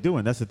know what they're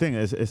doing. That's the thing.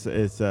 It's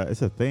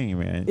a thing,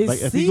 man. It's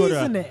like if you go to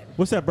seasoning.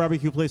 what's that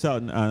barbecue place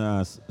out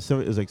on so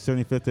it was like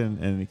 75th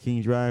and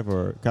King Drive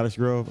or Cottage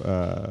Grove.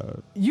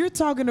 You're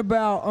talking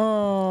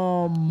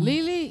about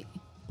Lily,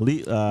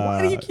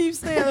 why do you keep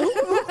saying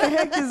who the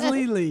heck is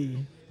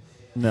Lily?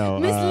 No,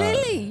 Miss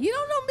Lily. You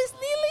don't know Miss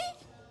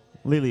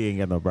Lily? Lily ain't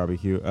got no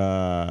barbecue.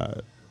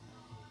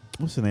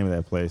 What's the name of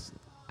that place?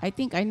 I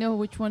think I know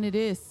which one it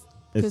is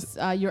It's-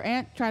 because your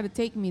aunt tried to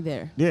take me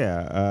there.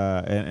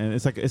 Yeah, and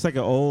it's like an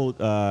old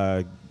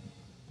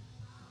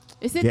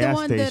Is it gas the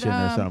one station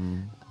that? or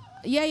something.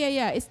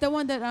 Yeah. It's the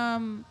one that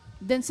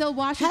Denzel How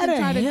Washington the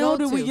tried to hell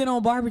go did we to. get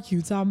on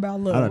barbecue talking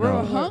about look? I don't We're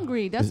know.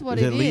 hungry. That's what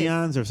is it is.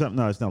 Leon's or something?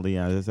 No, it's not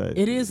Leon's. It's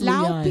It is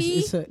Lao Leon's. P,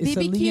 It's a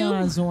BBQ.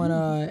 Leon's on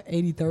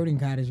 83rd and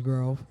Cottage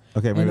Grove.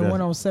 Okay, maybe And the that's-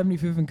 one on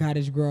 75th and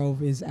Cottage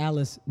Grove is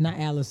not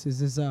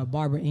Alice's. It's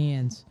Barbara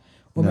Ann's.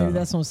 Or maybe No.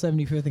 that's on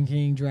 75th and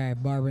King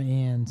Drive, Barbara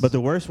Ann's. But the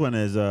worst one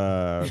is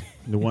the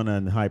one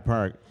in Hyde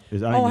Park. I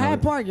don't even know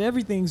Hyde Park,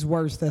 everything's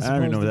worse. That's I don't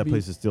even supposed know if to that be.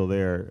 place is still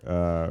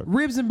there.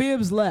 Ribs and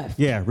Bibs left.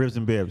 Yeah, Ribs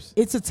and Bibs.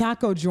 It's a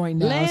taco joint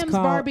now. It's Lamb's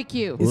called,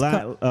 Barbecue. It's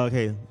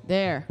Okay.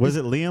 There. Was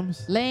it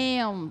Liam's?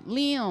 Liam's.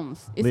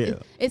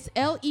 Liam. It's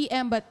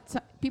Lem, but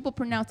people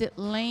pronounce it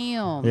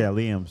lamb. Yeah,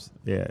 Liam's.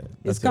 Yeah. It's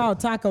that's it. called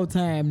Taco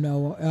Time,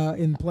 though,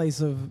 in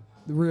place of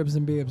the Ribs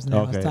and Bibs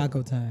now. Okay. It's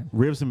Taco Time.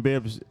 Ribs and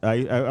Bibs.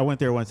 I went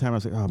there one time. I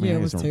was like, oh man, Yeah, it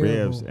I was need some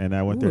terrible. ribs, and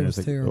I went Ooh, there it and was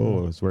it's like,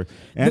 terrible. oh, it's worth.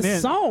 And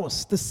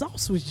The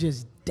sauce was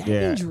just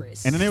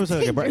dangerous. And then there was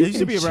like it used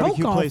to be a Choke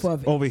barbecue off place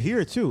of it. over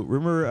here too.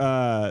 Remember?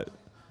 I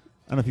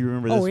don't know if you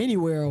remember this. Oh,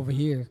 anywhere over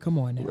here. Come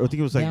on now. I think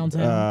it was like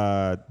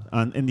downtown.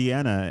 on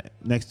Indiana,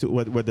 next to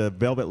where the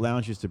Velvet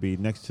Lounge used to be.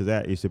 Next to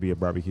that used to be a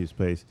barbecue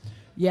place.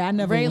 Yeah, I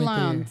never Ray went there.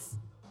 Lawns.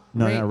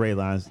 No, Ray- not Ray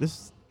Lines. This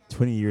is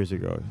 20 years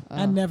ago.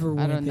 I never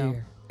went don't know.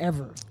 there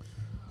ever.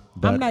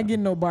 But, I'm not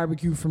getting no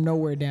barbecue from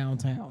nowhere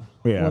downtown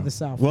yeah. or the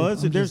South. Well,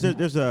 I'm just not.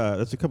 there's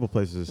a couple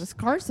places. It's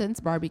Carson's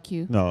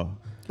Barbecue, No,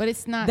 but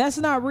it's not. That's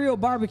not real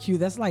barbecue.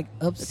 That's like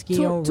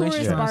upscale Tourist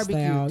restaurant barbecue,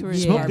 style. tourist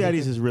Yeah. Smoke barbecue.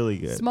 Daddy's is really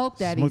good. Smoke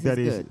Daddy's is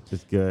good.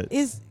 is good.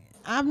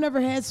 I've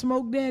never had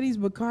Smoke Daddies,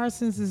 but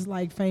Carson's is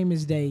like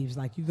Famous Dave's.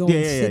 Like you go Yeah,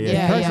 and yeah, sit yeah.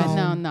 yeah, Carson's-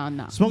 yeah.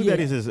 No. Smoke Yeah.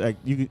 Daddy's is like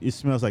it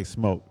smells like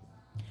smoke.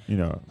 You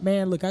know.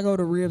 Man, look, I go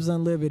to Ribs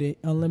Unlimited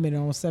on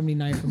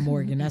 79th and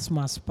Morgan. That's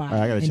my spot.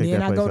 I gotta and check then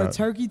that I go place to out.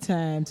 Turkey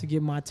Time to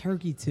get my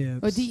turkey tips.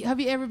 But have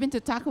you ever been to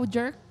Taco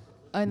Jerk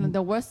on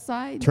the west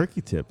side?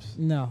 Turkey tips.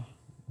 No.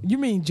 You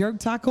mean jerk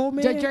taco,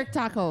 man? Jerk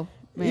Taco,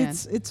 man.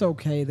 It's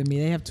okay to me.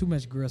 They have too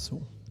much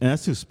gristle. And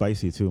that's too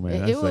spicy too,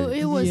 man. That's like,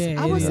 It was.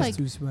 Yeah, I it was is like,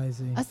 too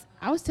spicy.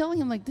 I was telling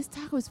him like this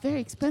taco is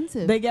very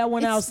expensive. They got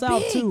one out It's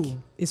south big.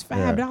 too. It's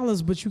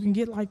 $5, but you can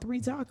get like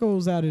 3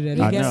 tacos out of that.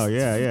 They I got- know,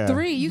 yeah.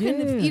 3. You can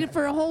Yeah. eat it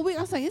for a whole week.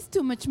 I was like, it's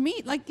too much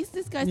meat. Like, this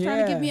guy's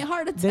trying to give me a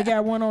heart They attack.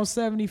 got one on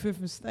 75th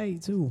and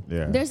State too.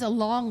 Yeah. There's a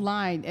long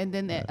line, and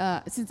then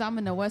since I'm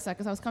in the west side,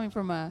 because I was coming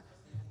from a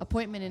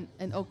appointment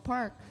in Oak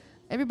Park,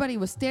 everybody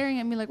was staring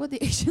at me like, what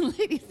the Asian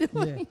lady's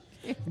doing?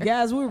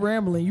 Guys, we're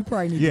rambling. You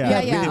probably need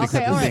Yeah. to we need to cut Okay,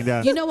 this all thing right.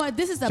 down. You know what?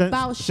 This is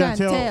about Chantel,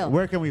 Chantel.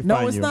 where can we find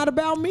No, you? it's not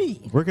about me.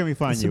 Where can we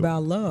find It's you?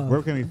 about love.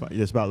 Where can we find?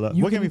 It's about love.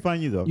 You Where can can- we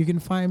find you though? You can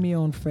find me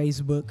on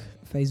Facebook.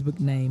 Facebook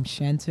name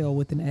Chantel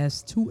with an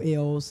S, 2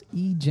 L's,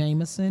 E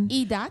Jameson.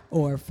 E dot.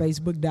 Or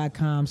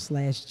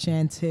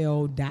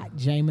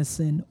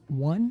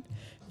facebook.com/chantel.jameson1.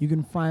 You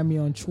can find me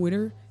on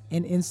Twitter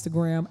and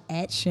Instagram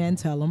at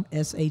Chantellum,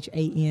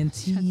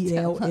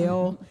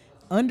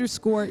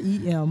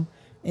 SHANTELL_EM.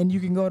 And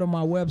you can go to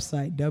my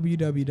website,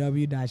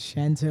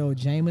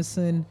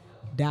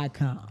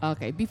 www.chanteljameson.com.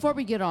 Okay, before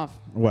we get off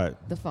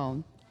What? the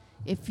phone,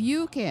 if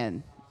you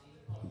can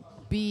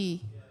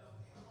be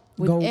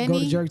with Go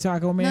any to Jerk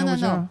Taco Man no,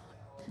 with no. y'all?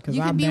 'Cause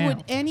You I'm can be down.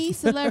 with any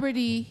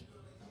celebrity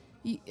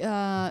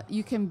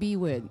you can be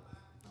with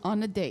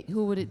on a date.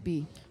 Who would it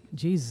be?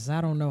 Jesus,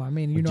 I don't know. I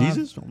mean, you know,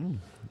 Jesus?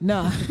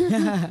 No.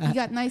 You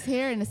got nice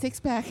hair and a six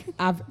pack.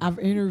 I've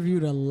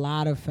interviewed a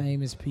lot of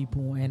famous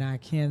people, and I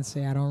can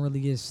say I don't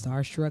really get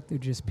starstruck. They're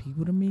just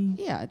people to me.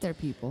 Yeah, they're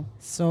people.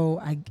 So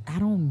I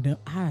don't know.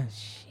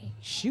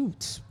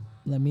 Shoot.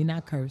 Let me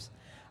not curse.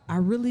 I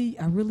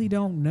really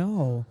don't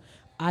know.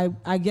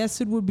 I guess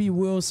it would be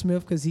Will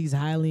Smith because he's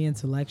highly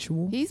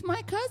intellectual. He's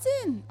my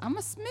cousin. I'm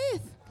a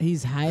Smith.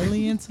 He's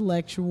highly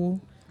intellectual.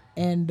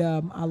 And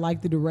I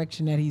like the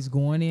direction that he's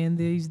going in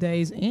these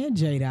days. And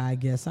Jada, I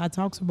guess. I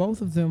talk to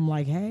both of them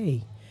like,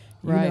 hey,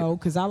 you Right. know,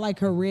 because I like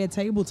her red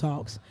table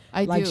talks.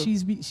 I like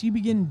do. she be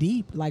getting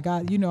deep. Like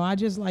I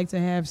just like to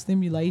have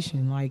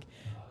stimulation. Like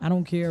I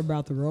don't care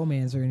about the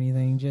romance or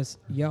anything. Just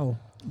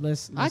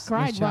let's I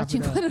cried let's chop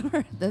watching it up. one of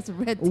her. That's a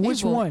red table.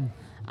 Which one?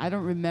 I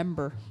don't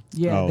remember.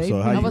 Yeah, Oh, they so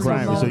how I you was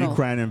crying? So you hormonal.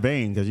 crying in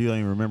vain because you don't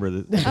even remember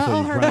the.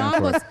 Oh, her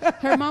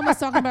mom was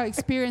talking about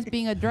experience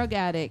being a drug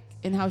addict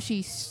and how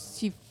she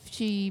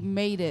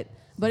made it,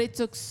 but it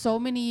took so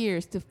many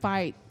years to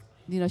fight.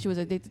 You know, she was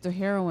addicted to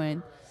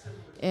heroin,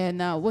 and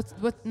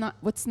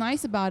what's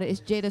nice about it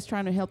is Jada's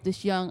trying to help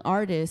this young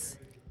artist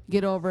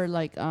get over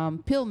like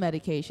pill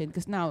medication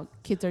because now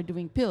kids are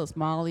doing pills,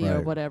 Molly or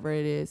Right. whatever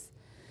it is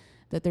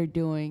that they're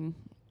doing,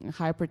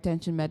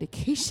 hypertension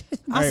medication.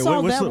 I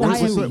saw that one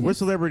too. What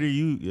celebrity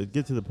you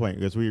get to the point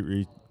because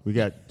we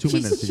got 2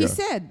 minutes to She go.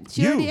 said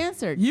she You. already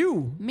answered.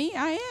 You. Me,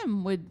 I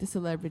am with the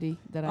celebrity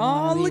that I Oh,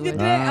 want to be look at with.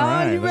 that. All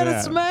right, Oh, you look at better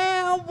that.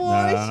 smile,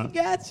 boy. Nah. She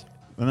got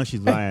you. I know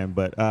she's lying,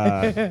 but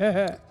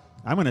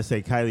I'm gonna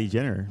say Kylie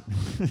Jenner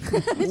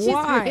She's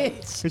Why?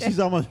 rich.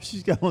 because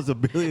she's got almost a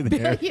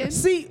billionaire. Billion.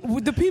 See,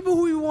 the people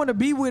who you want to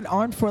be with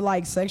aren't for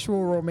like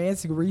sexual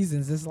romantic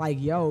reasons. It's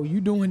like, yo, you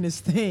doing this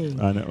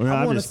thing. I know. Well,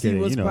 I'm want to just see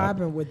kidding, what's you know.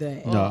 popping with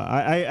that. No,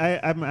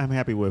 I'm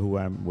happy with who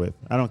I'm with.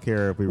 I don't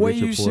care if we Well,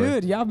 rich or you poor.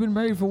 should. Y'all been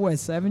married for what,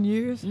 7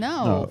 years?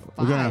 No, No,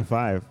 we're going on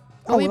 5.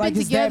 Oh, we've like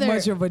been it's that together.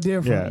 much of a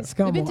difference. Yeah.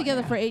 Come We've been on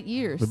together now. for 8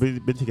 years.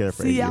 We've been together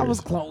for 8 See, years. I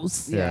was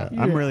close. Yeah,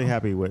 Yeah. I'm really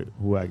happy with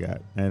who I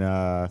got,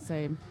 and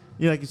Same.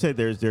 yeah, like you said,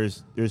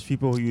 there's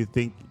people who you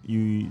think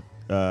you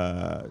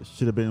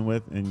should have been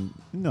with, and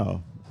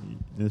no,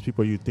 there's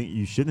people you think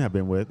you shouldn't have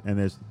been with, and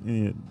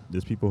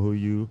there's people who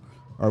you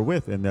are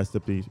with, and that's the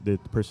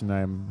person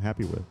I'm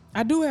happy with.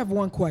 I do have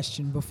one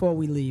question before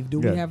we leave.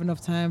 Do Yeah. we have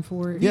enough time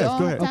for it? Yes, We go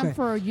all ahead. have time Okay.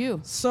 for you.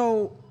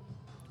 So,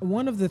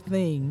 one of the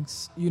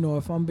things,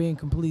 if I'm being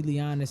completely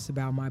honest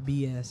about my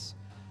BS,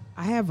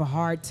 I have a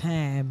hard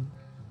time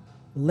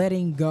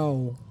letting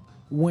go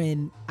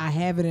when I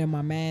have it in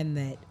my mind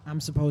that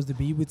I'm supposed to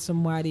be with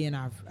somebody and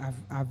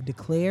I've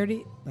declared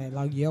it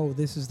like yo,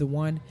 this is the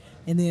one,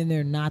 and then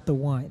they're not the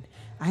one.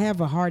 I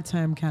have a hard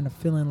time kind of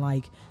feeling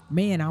like,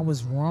 man, I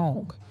was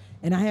wrong.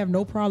 And I have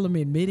no problem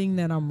admitting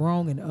that I'm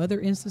wrong in other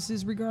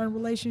instances regarding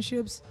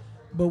relationships,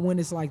 but when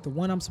it's like the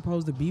one I'm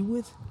supposed to be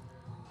with,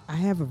 I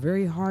have a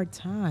very hard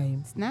time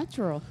It's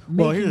natural.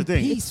 Well, making here's the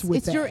thing. peace with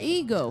It's that. your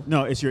ego.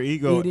 No, it's your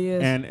ego. It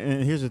is. And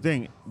here's the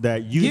thing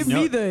that you Give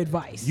know, me the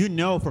advice. you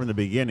know from the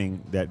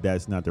beginning that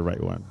that's not the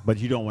right one, but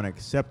you don't want to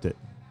accept it.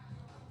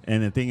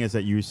 And the thing is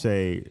that you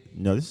say,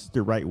 no, this is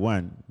the right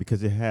one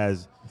because it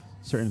has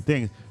certain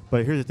things.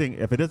 But here's the thing: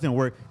 if it doesn't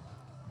work,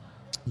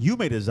 you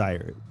may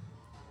desire it,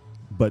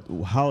 but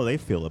how they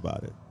feel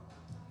about it,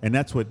 and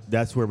that's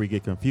where we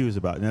get confused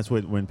about. And that's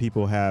what when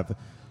people have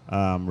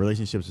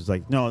relationships, it's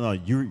like, no,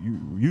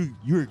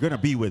 you're gonna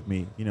be with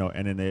me,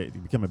 and then they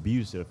become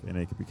abusive, and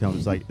it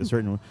becomes like a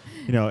certain,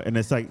 and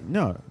it's like,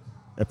 no,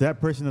 if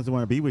that person doesn't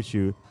want to be with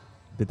you,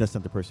 then that's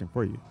not the person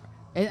for you.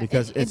 And-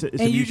 Because and- it's a and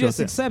you mutual just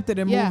thing. accept it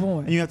and Yeah. move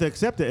on. And you have to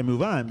accept it and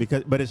move on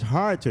but it's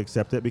hard to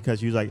accept it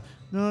because you're like,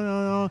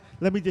 no,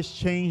 let me just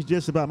change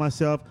this about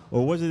myself,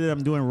 or what is it that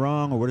I'm doing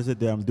wrong, or what is it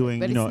that I'm doing,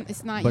 But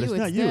it's not but you, it's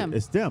not it's you, them.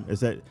 it's them.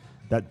 It's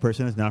that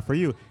person is not for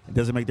you. It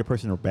doesn't make the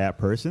person a bad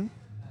person.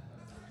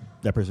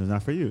 That person is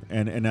not for you,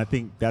 and I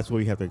think that's what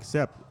we have to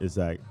accept is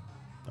like,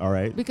 all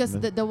right, Because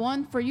the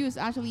one for you is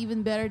actually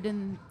even better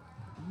than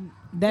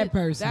that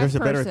person. there's a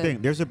better person.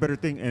 thing. There's a better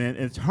thing, and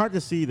it's hard to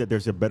see that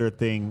there's a better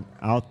thing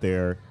out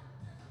there,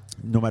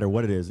 no matter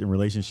what it is, in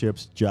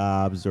relationships,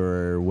 jobs,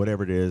 or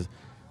whatever it is,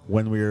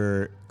 when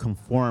we're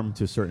conformed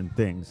to certain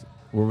things,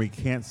 where we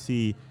can't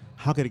see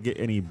how could it get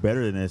any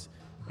better than this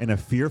in a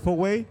fearful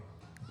way,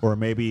 or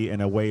maybe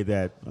in a way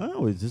that,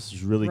 this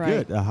is really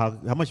Right. good.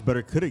 How much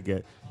better could it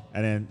get?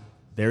 And then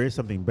there is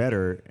something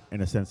better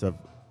in a sense of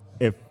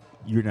if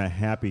you're not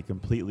happy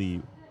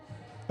completely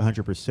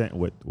 100%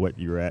 with what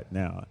you're at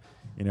now.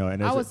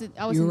 And I was in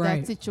You're that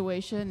right.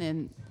 situation,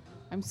 and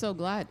I'm so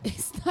glad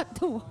it's not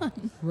the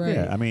one. Right.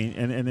 Yeah, I mean,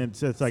 and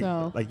it's like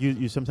So- like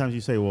you sometimes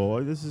you say,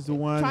 well, this is the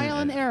one. Trial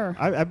and error.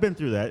 I've been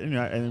through that,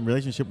 and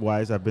relationship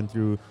wise, I've been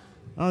through.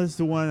 Oh, this is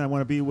the one I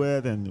want to be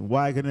with, and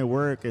why couldn't it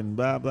work, and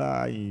blah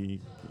blah. You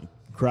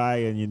cry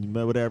and you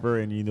whatever,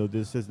 and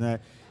this and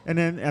that, and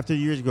then after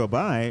years go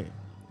by,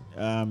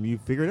 you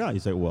figure it out. You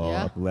say, well,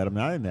 Yeah. I'm glad I'm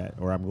not in that,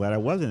 or I'm glad I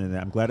wasn't in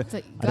that. I'm glad It's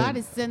like I God didn't-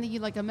 is sending you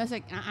like a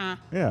message.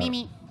 Yeah.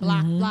 Mimi,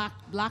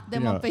 block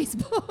them on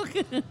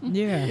Facebook.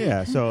 Yeah.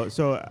 Yeah,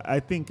 so I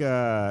think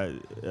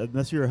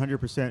unless you're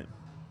 100%,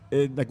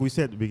 like we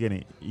said at the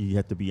beginning, you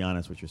have to be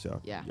honest with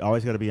yourself. Yeah. You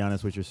always got to be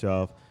honest with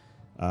yourself,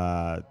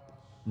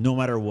 no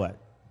matter what.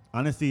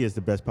 Honesty is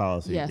the best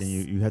policy. Yes. And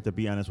you have to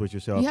be honest with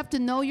yourself. You have to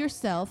know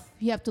yourself.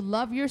 You have to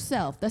love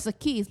yourself. That's the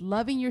key, is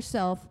loving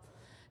yourself.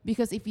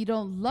 Because if you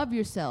don't love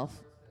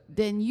yourself,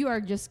 then you are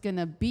just going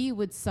to be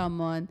with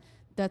someone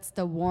that's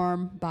the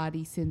warm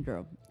body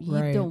syndrome. You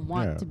Right. don't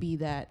want Yeah. to be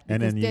that. And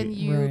Because then then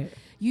you- Right.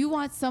 you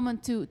want someone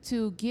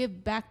to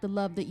give back the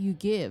love that you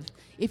give.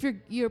 If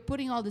you're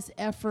putting all this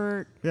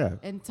effort Yeah.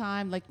 and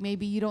time, like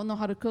maybe you don't know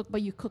how to cook,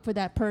 but you cook for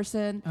that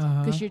person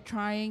Uh-huh. because you're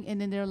trying, and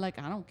then they're like,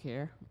 I don't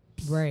care.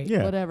 Right.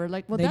 Yeah. Whatever.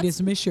 Like, well, They that's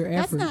dismiss your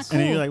that's efforts. not cool. And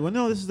then you're like, well,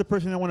 no, this is the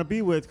person I want to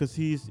be with because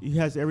he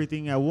has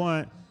everything I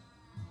want.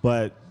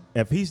 But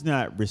if he's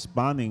not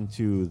responding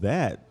to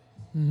that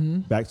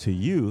back to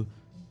you,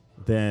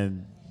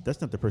 then that's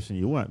not the person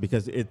you want,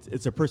 because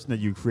it's a person that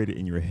you created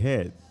in your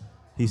head.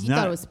 He's you not.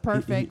 thought it was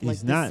perfect. He's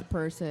like not. this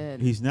person.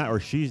 He's not,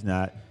 or she's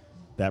not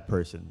that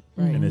person.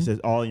 Right. And it says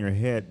all in your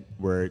head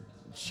where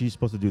she's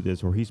supposed to do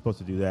this or he's supposed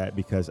to do that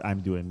because I'm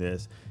doing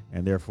this,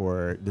 and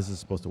therefore this is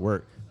supposed to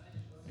work.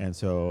 And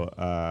so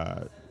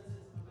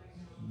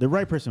the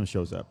right person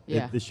shows up.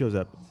 Yeah. It shows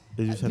up.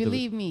 They just have to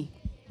Believe me.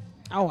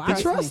 Oh, I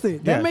Trust trust me.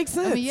 it. That Yeah. makes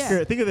sense. I mean, yeah.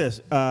 Here, think of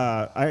this.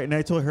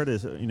 I told her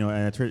this, and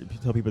I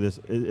tell people this.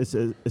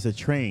 It's a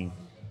train.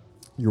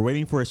 You're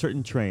waiting for a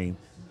certain train.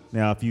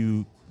 Now, if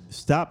you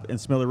stop and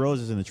smell the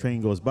roses and the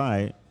train goes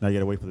by, now you got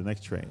to wait for the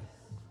next train.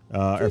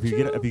 Or if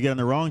you get on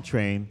the wrong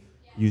train,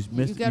 you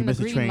miss got on the a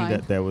green train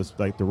line. that was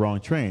like the wrong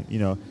train.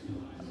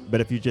 But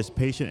if you're just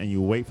patient and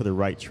you wait for the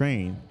right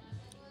train,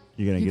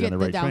 you're gonna You get on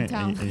the get right the train,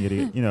 and downtown. you're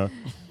gonna get,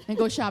 And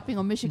go shopping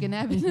on Michigan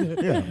Avenue.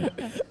 yeah.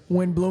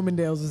 When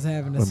Bloomingdale's is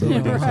having a When sale.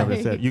 Bloomingdale's having a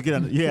Right. sale. You get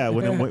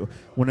on,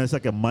 when it's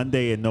like a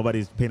Monday and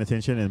nobody's paying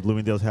attention, and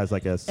Bloomingdale's has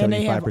like a And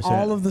they 75%. have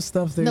all of the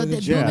stuff there. No, that the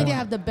you Bloomingdale want.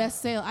 have the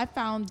best sale. I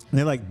found And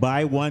they're like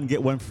buy one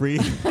get one free.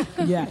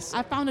 Yes.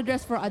 a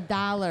dress for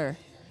 $1.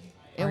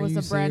 It Are was you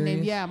a brand name.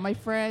 serious? Yeah, my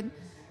friend.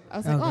 I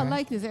was like, oh, I Okay.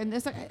 like this, and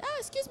it's like,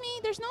 excuse me,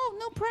 there's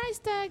no price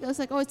tag. I was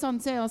like, oh, it's on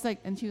sale. I was like,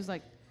 and she was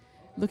like,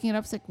 looking it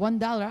up. It's like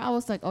 $1. I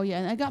was like, oh yeah,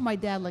 and I got my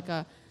dad like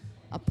a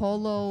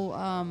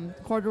polo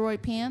corduroy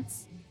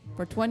pants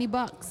for $20.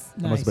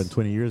 That must have been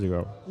 20 years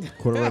ago.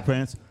 Corduroy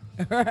pants.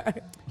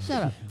 Shut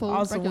up, fool.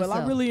 Awesome. Break Well, I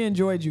yourself. really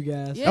enjoyed you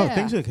guys. Yeah. Oh,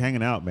 thanks for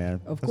hanging out, man.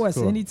 Of That's course,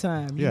 cool.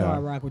 anytime. You Yeah. know I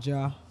rock with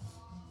y'all.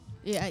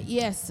 Yeah,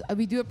 yes,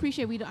 we do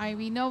appreciate.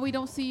 We know we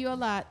don't see you a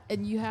lot,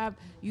 and you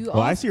Well,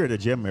 I see her at the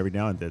gym every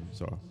now and then.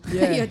 So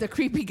Yeah. You're the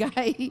creepy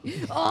guy.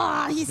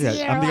 Oh, he's yeah,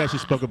 here. I'm the guy she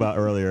spoke about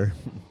earlier.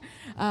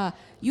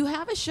 You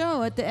have a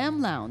show at the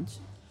M Lounge.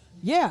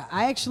 Yeah,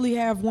 I actually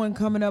have one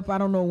coming up. I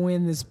don't know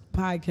when this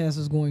podcast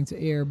is going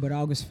to air, but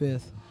August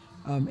 5th.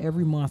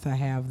 Every month I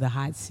have the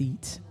Hot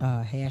Seat,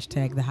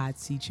 hashtag the Hot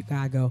Seat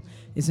Chicago.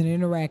 It's an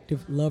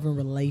interactive love and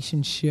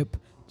relationship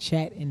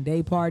chat and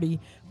day party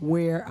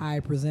where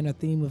I present a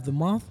theme of the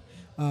month.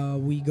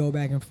 We go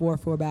back and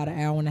forth for about an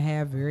hour and a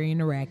half, very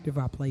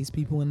interactive. I place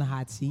people in the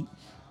hot seat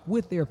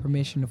with their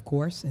permission, of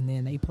course, and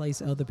then they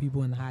place other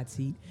people in the hot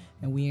seat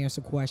and we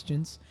answer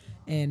questions.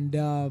 And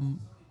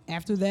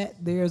after that,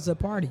 there's a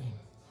party.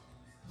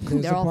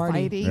 There's They're a all party.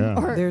 fighting, Yeah.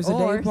 or, There's a day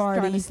or party.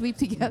 trying to sleep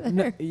together.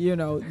 No, you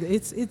know,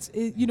 it's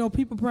you know,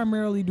 people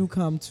primarily do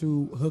come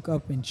to hook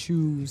up and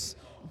choose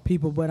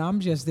people, but I'm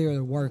just there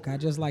to work. I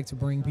just like to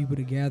bring people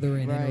together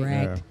and Right.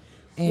 interact.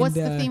 And, What's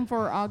the theme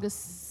for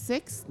August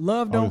 6th?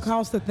 Love don't August-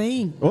 cost a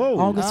thing. Oh.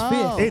 August Oh.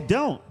 5th. It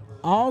don't.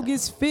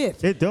 August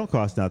 5th. It don't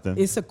cost nothing.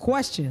 It's a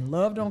question.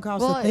 Love don't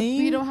cost Well, a if thing.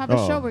 we don't have a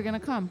Oh. show, we're gonna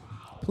come.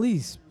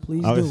 Please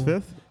August do.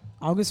 5th?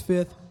 August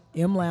 5th,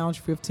 M Lounge,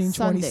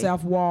 1520 Sunday.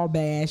 South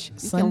Wabash.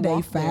 Sunday,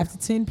 walk 5 there. to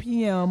 10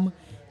 p.m.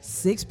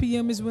 6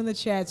 p.m. is when the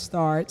chat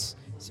starts.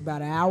 It's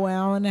about an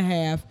hour and a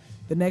half.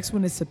 The next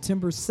one is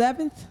September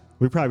 7th.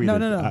 We probably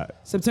No.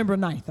 September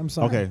 9th. I'm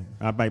sorry. Okay,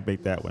 I might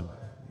make that one.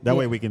 That Yeah.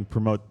 way we can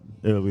promote.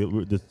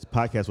 This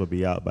podcast will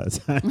be out by the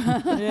time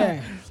Yeah.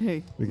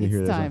 Hey, we can it's hear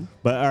this. time.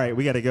 But all right,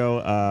 we got to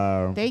go.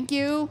 Thank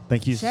you.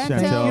 Thank you,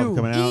 Chantel Chantel, you.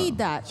 coming out. E.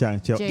 Dot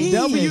Chantel J. E.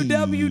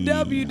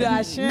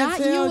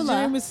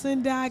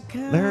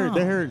 www.chanteljameson.com.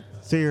 Let her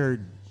say her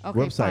Okay,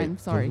 website. fine,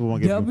 sorry. People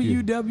won't get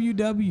confused.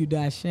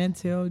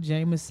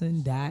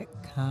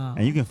 www.chanteljameson.com.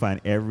 And you can find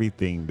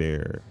everything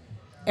there.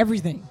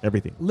 Everything.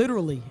 Everything.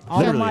 Literally. All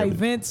Literally of my everything.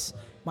 events,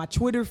 my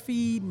Twitter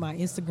feed, my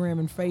Instagram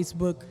and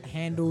Facebook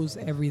handles,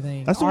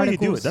 everything. That's the way you do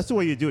it. Articles. That's the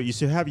way you do it. You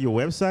should have your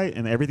website,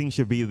 and everything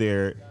should be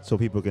there so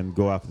people can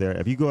go off there.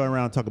 If you go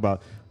around and talk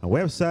about my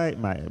website,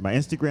 my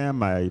Instagram,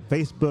 my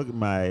Facebook,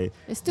 my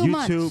It's too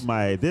YouTube, much.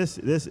 my this,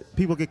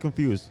 people get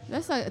confused.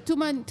 That's like too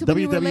many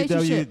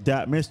relationship.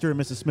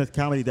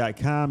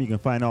 www.mrandmrsmithcomedy.com. You can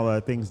find all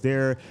the things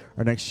there.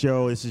 Our next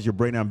show, this is your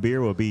Brain on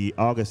Beer, will be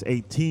August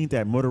 18th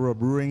at Motor Road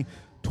Brewing,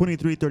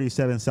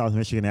 2337 South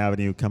Michigan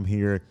Avenue. Come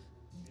here,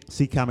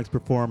 see comics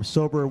perform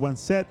sober one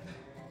set.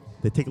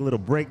 They take a little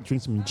break,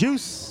 drink some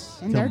juice,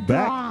 And come they're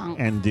back drunk.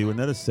 and do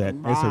another set.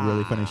 It's a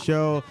really funny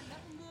show.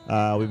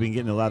 We've been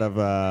getting a lot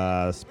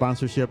of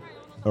sponsorship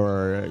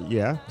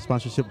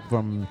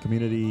from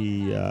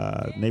community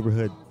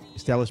neighborhood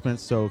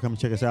establishments. So come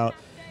check us out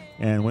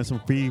and win some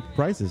free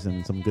prizes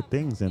and some good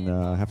things and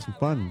have some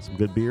fun, some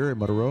good beer at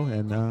Motor Row.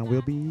 And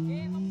we'll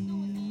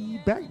be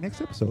back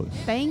next episode.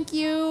 Thank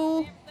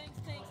you.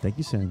 Thank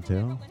you,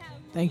 Chantel.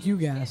 Thank you,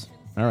 guys.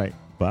 All right,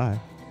 bye.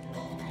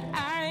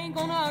 I ain't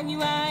gonna argue,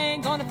 I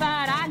ain't gonna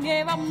fight. I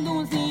gave up on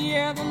doing the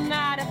other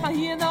night. If I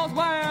hear those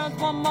words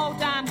one more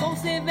time, gonna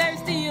sit very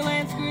still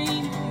and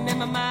scream in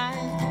my mind.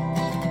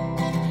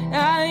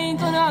 I ain't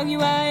gonna argue,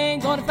 I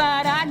ain't gonna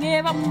fight. I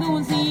gave up on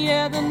doing the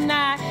other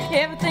night.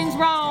 Everything's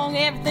wrong,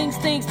 everything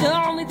stinks. The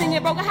only thing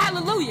that broke a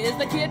hallelujah is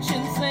the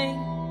kitchen sink.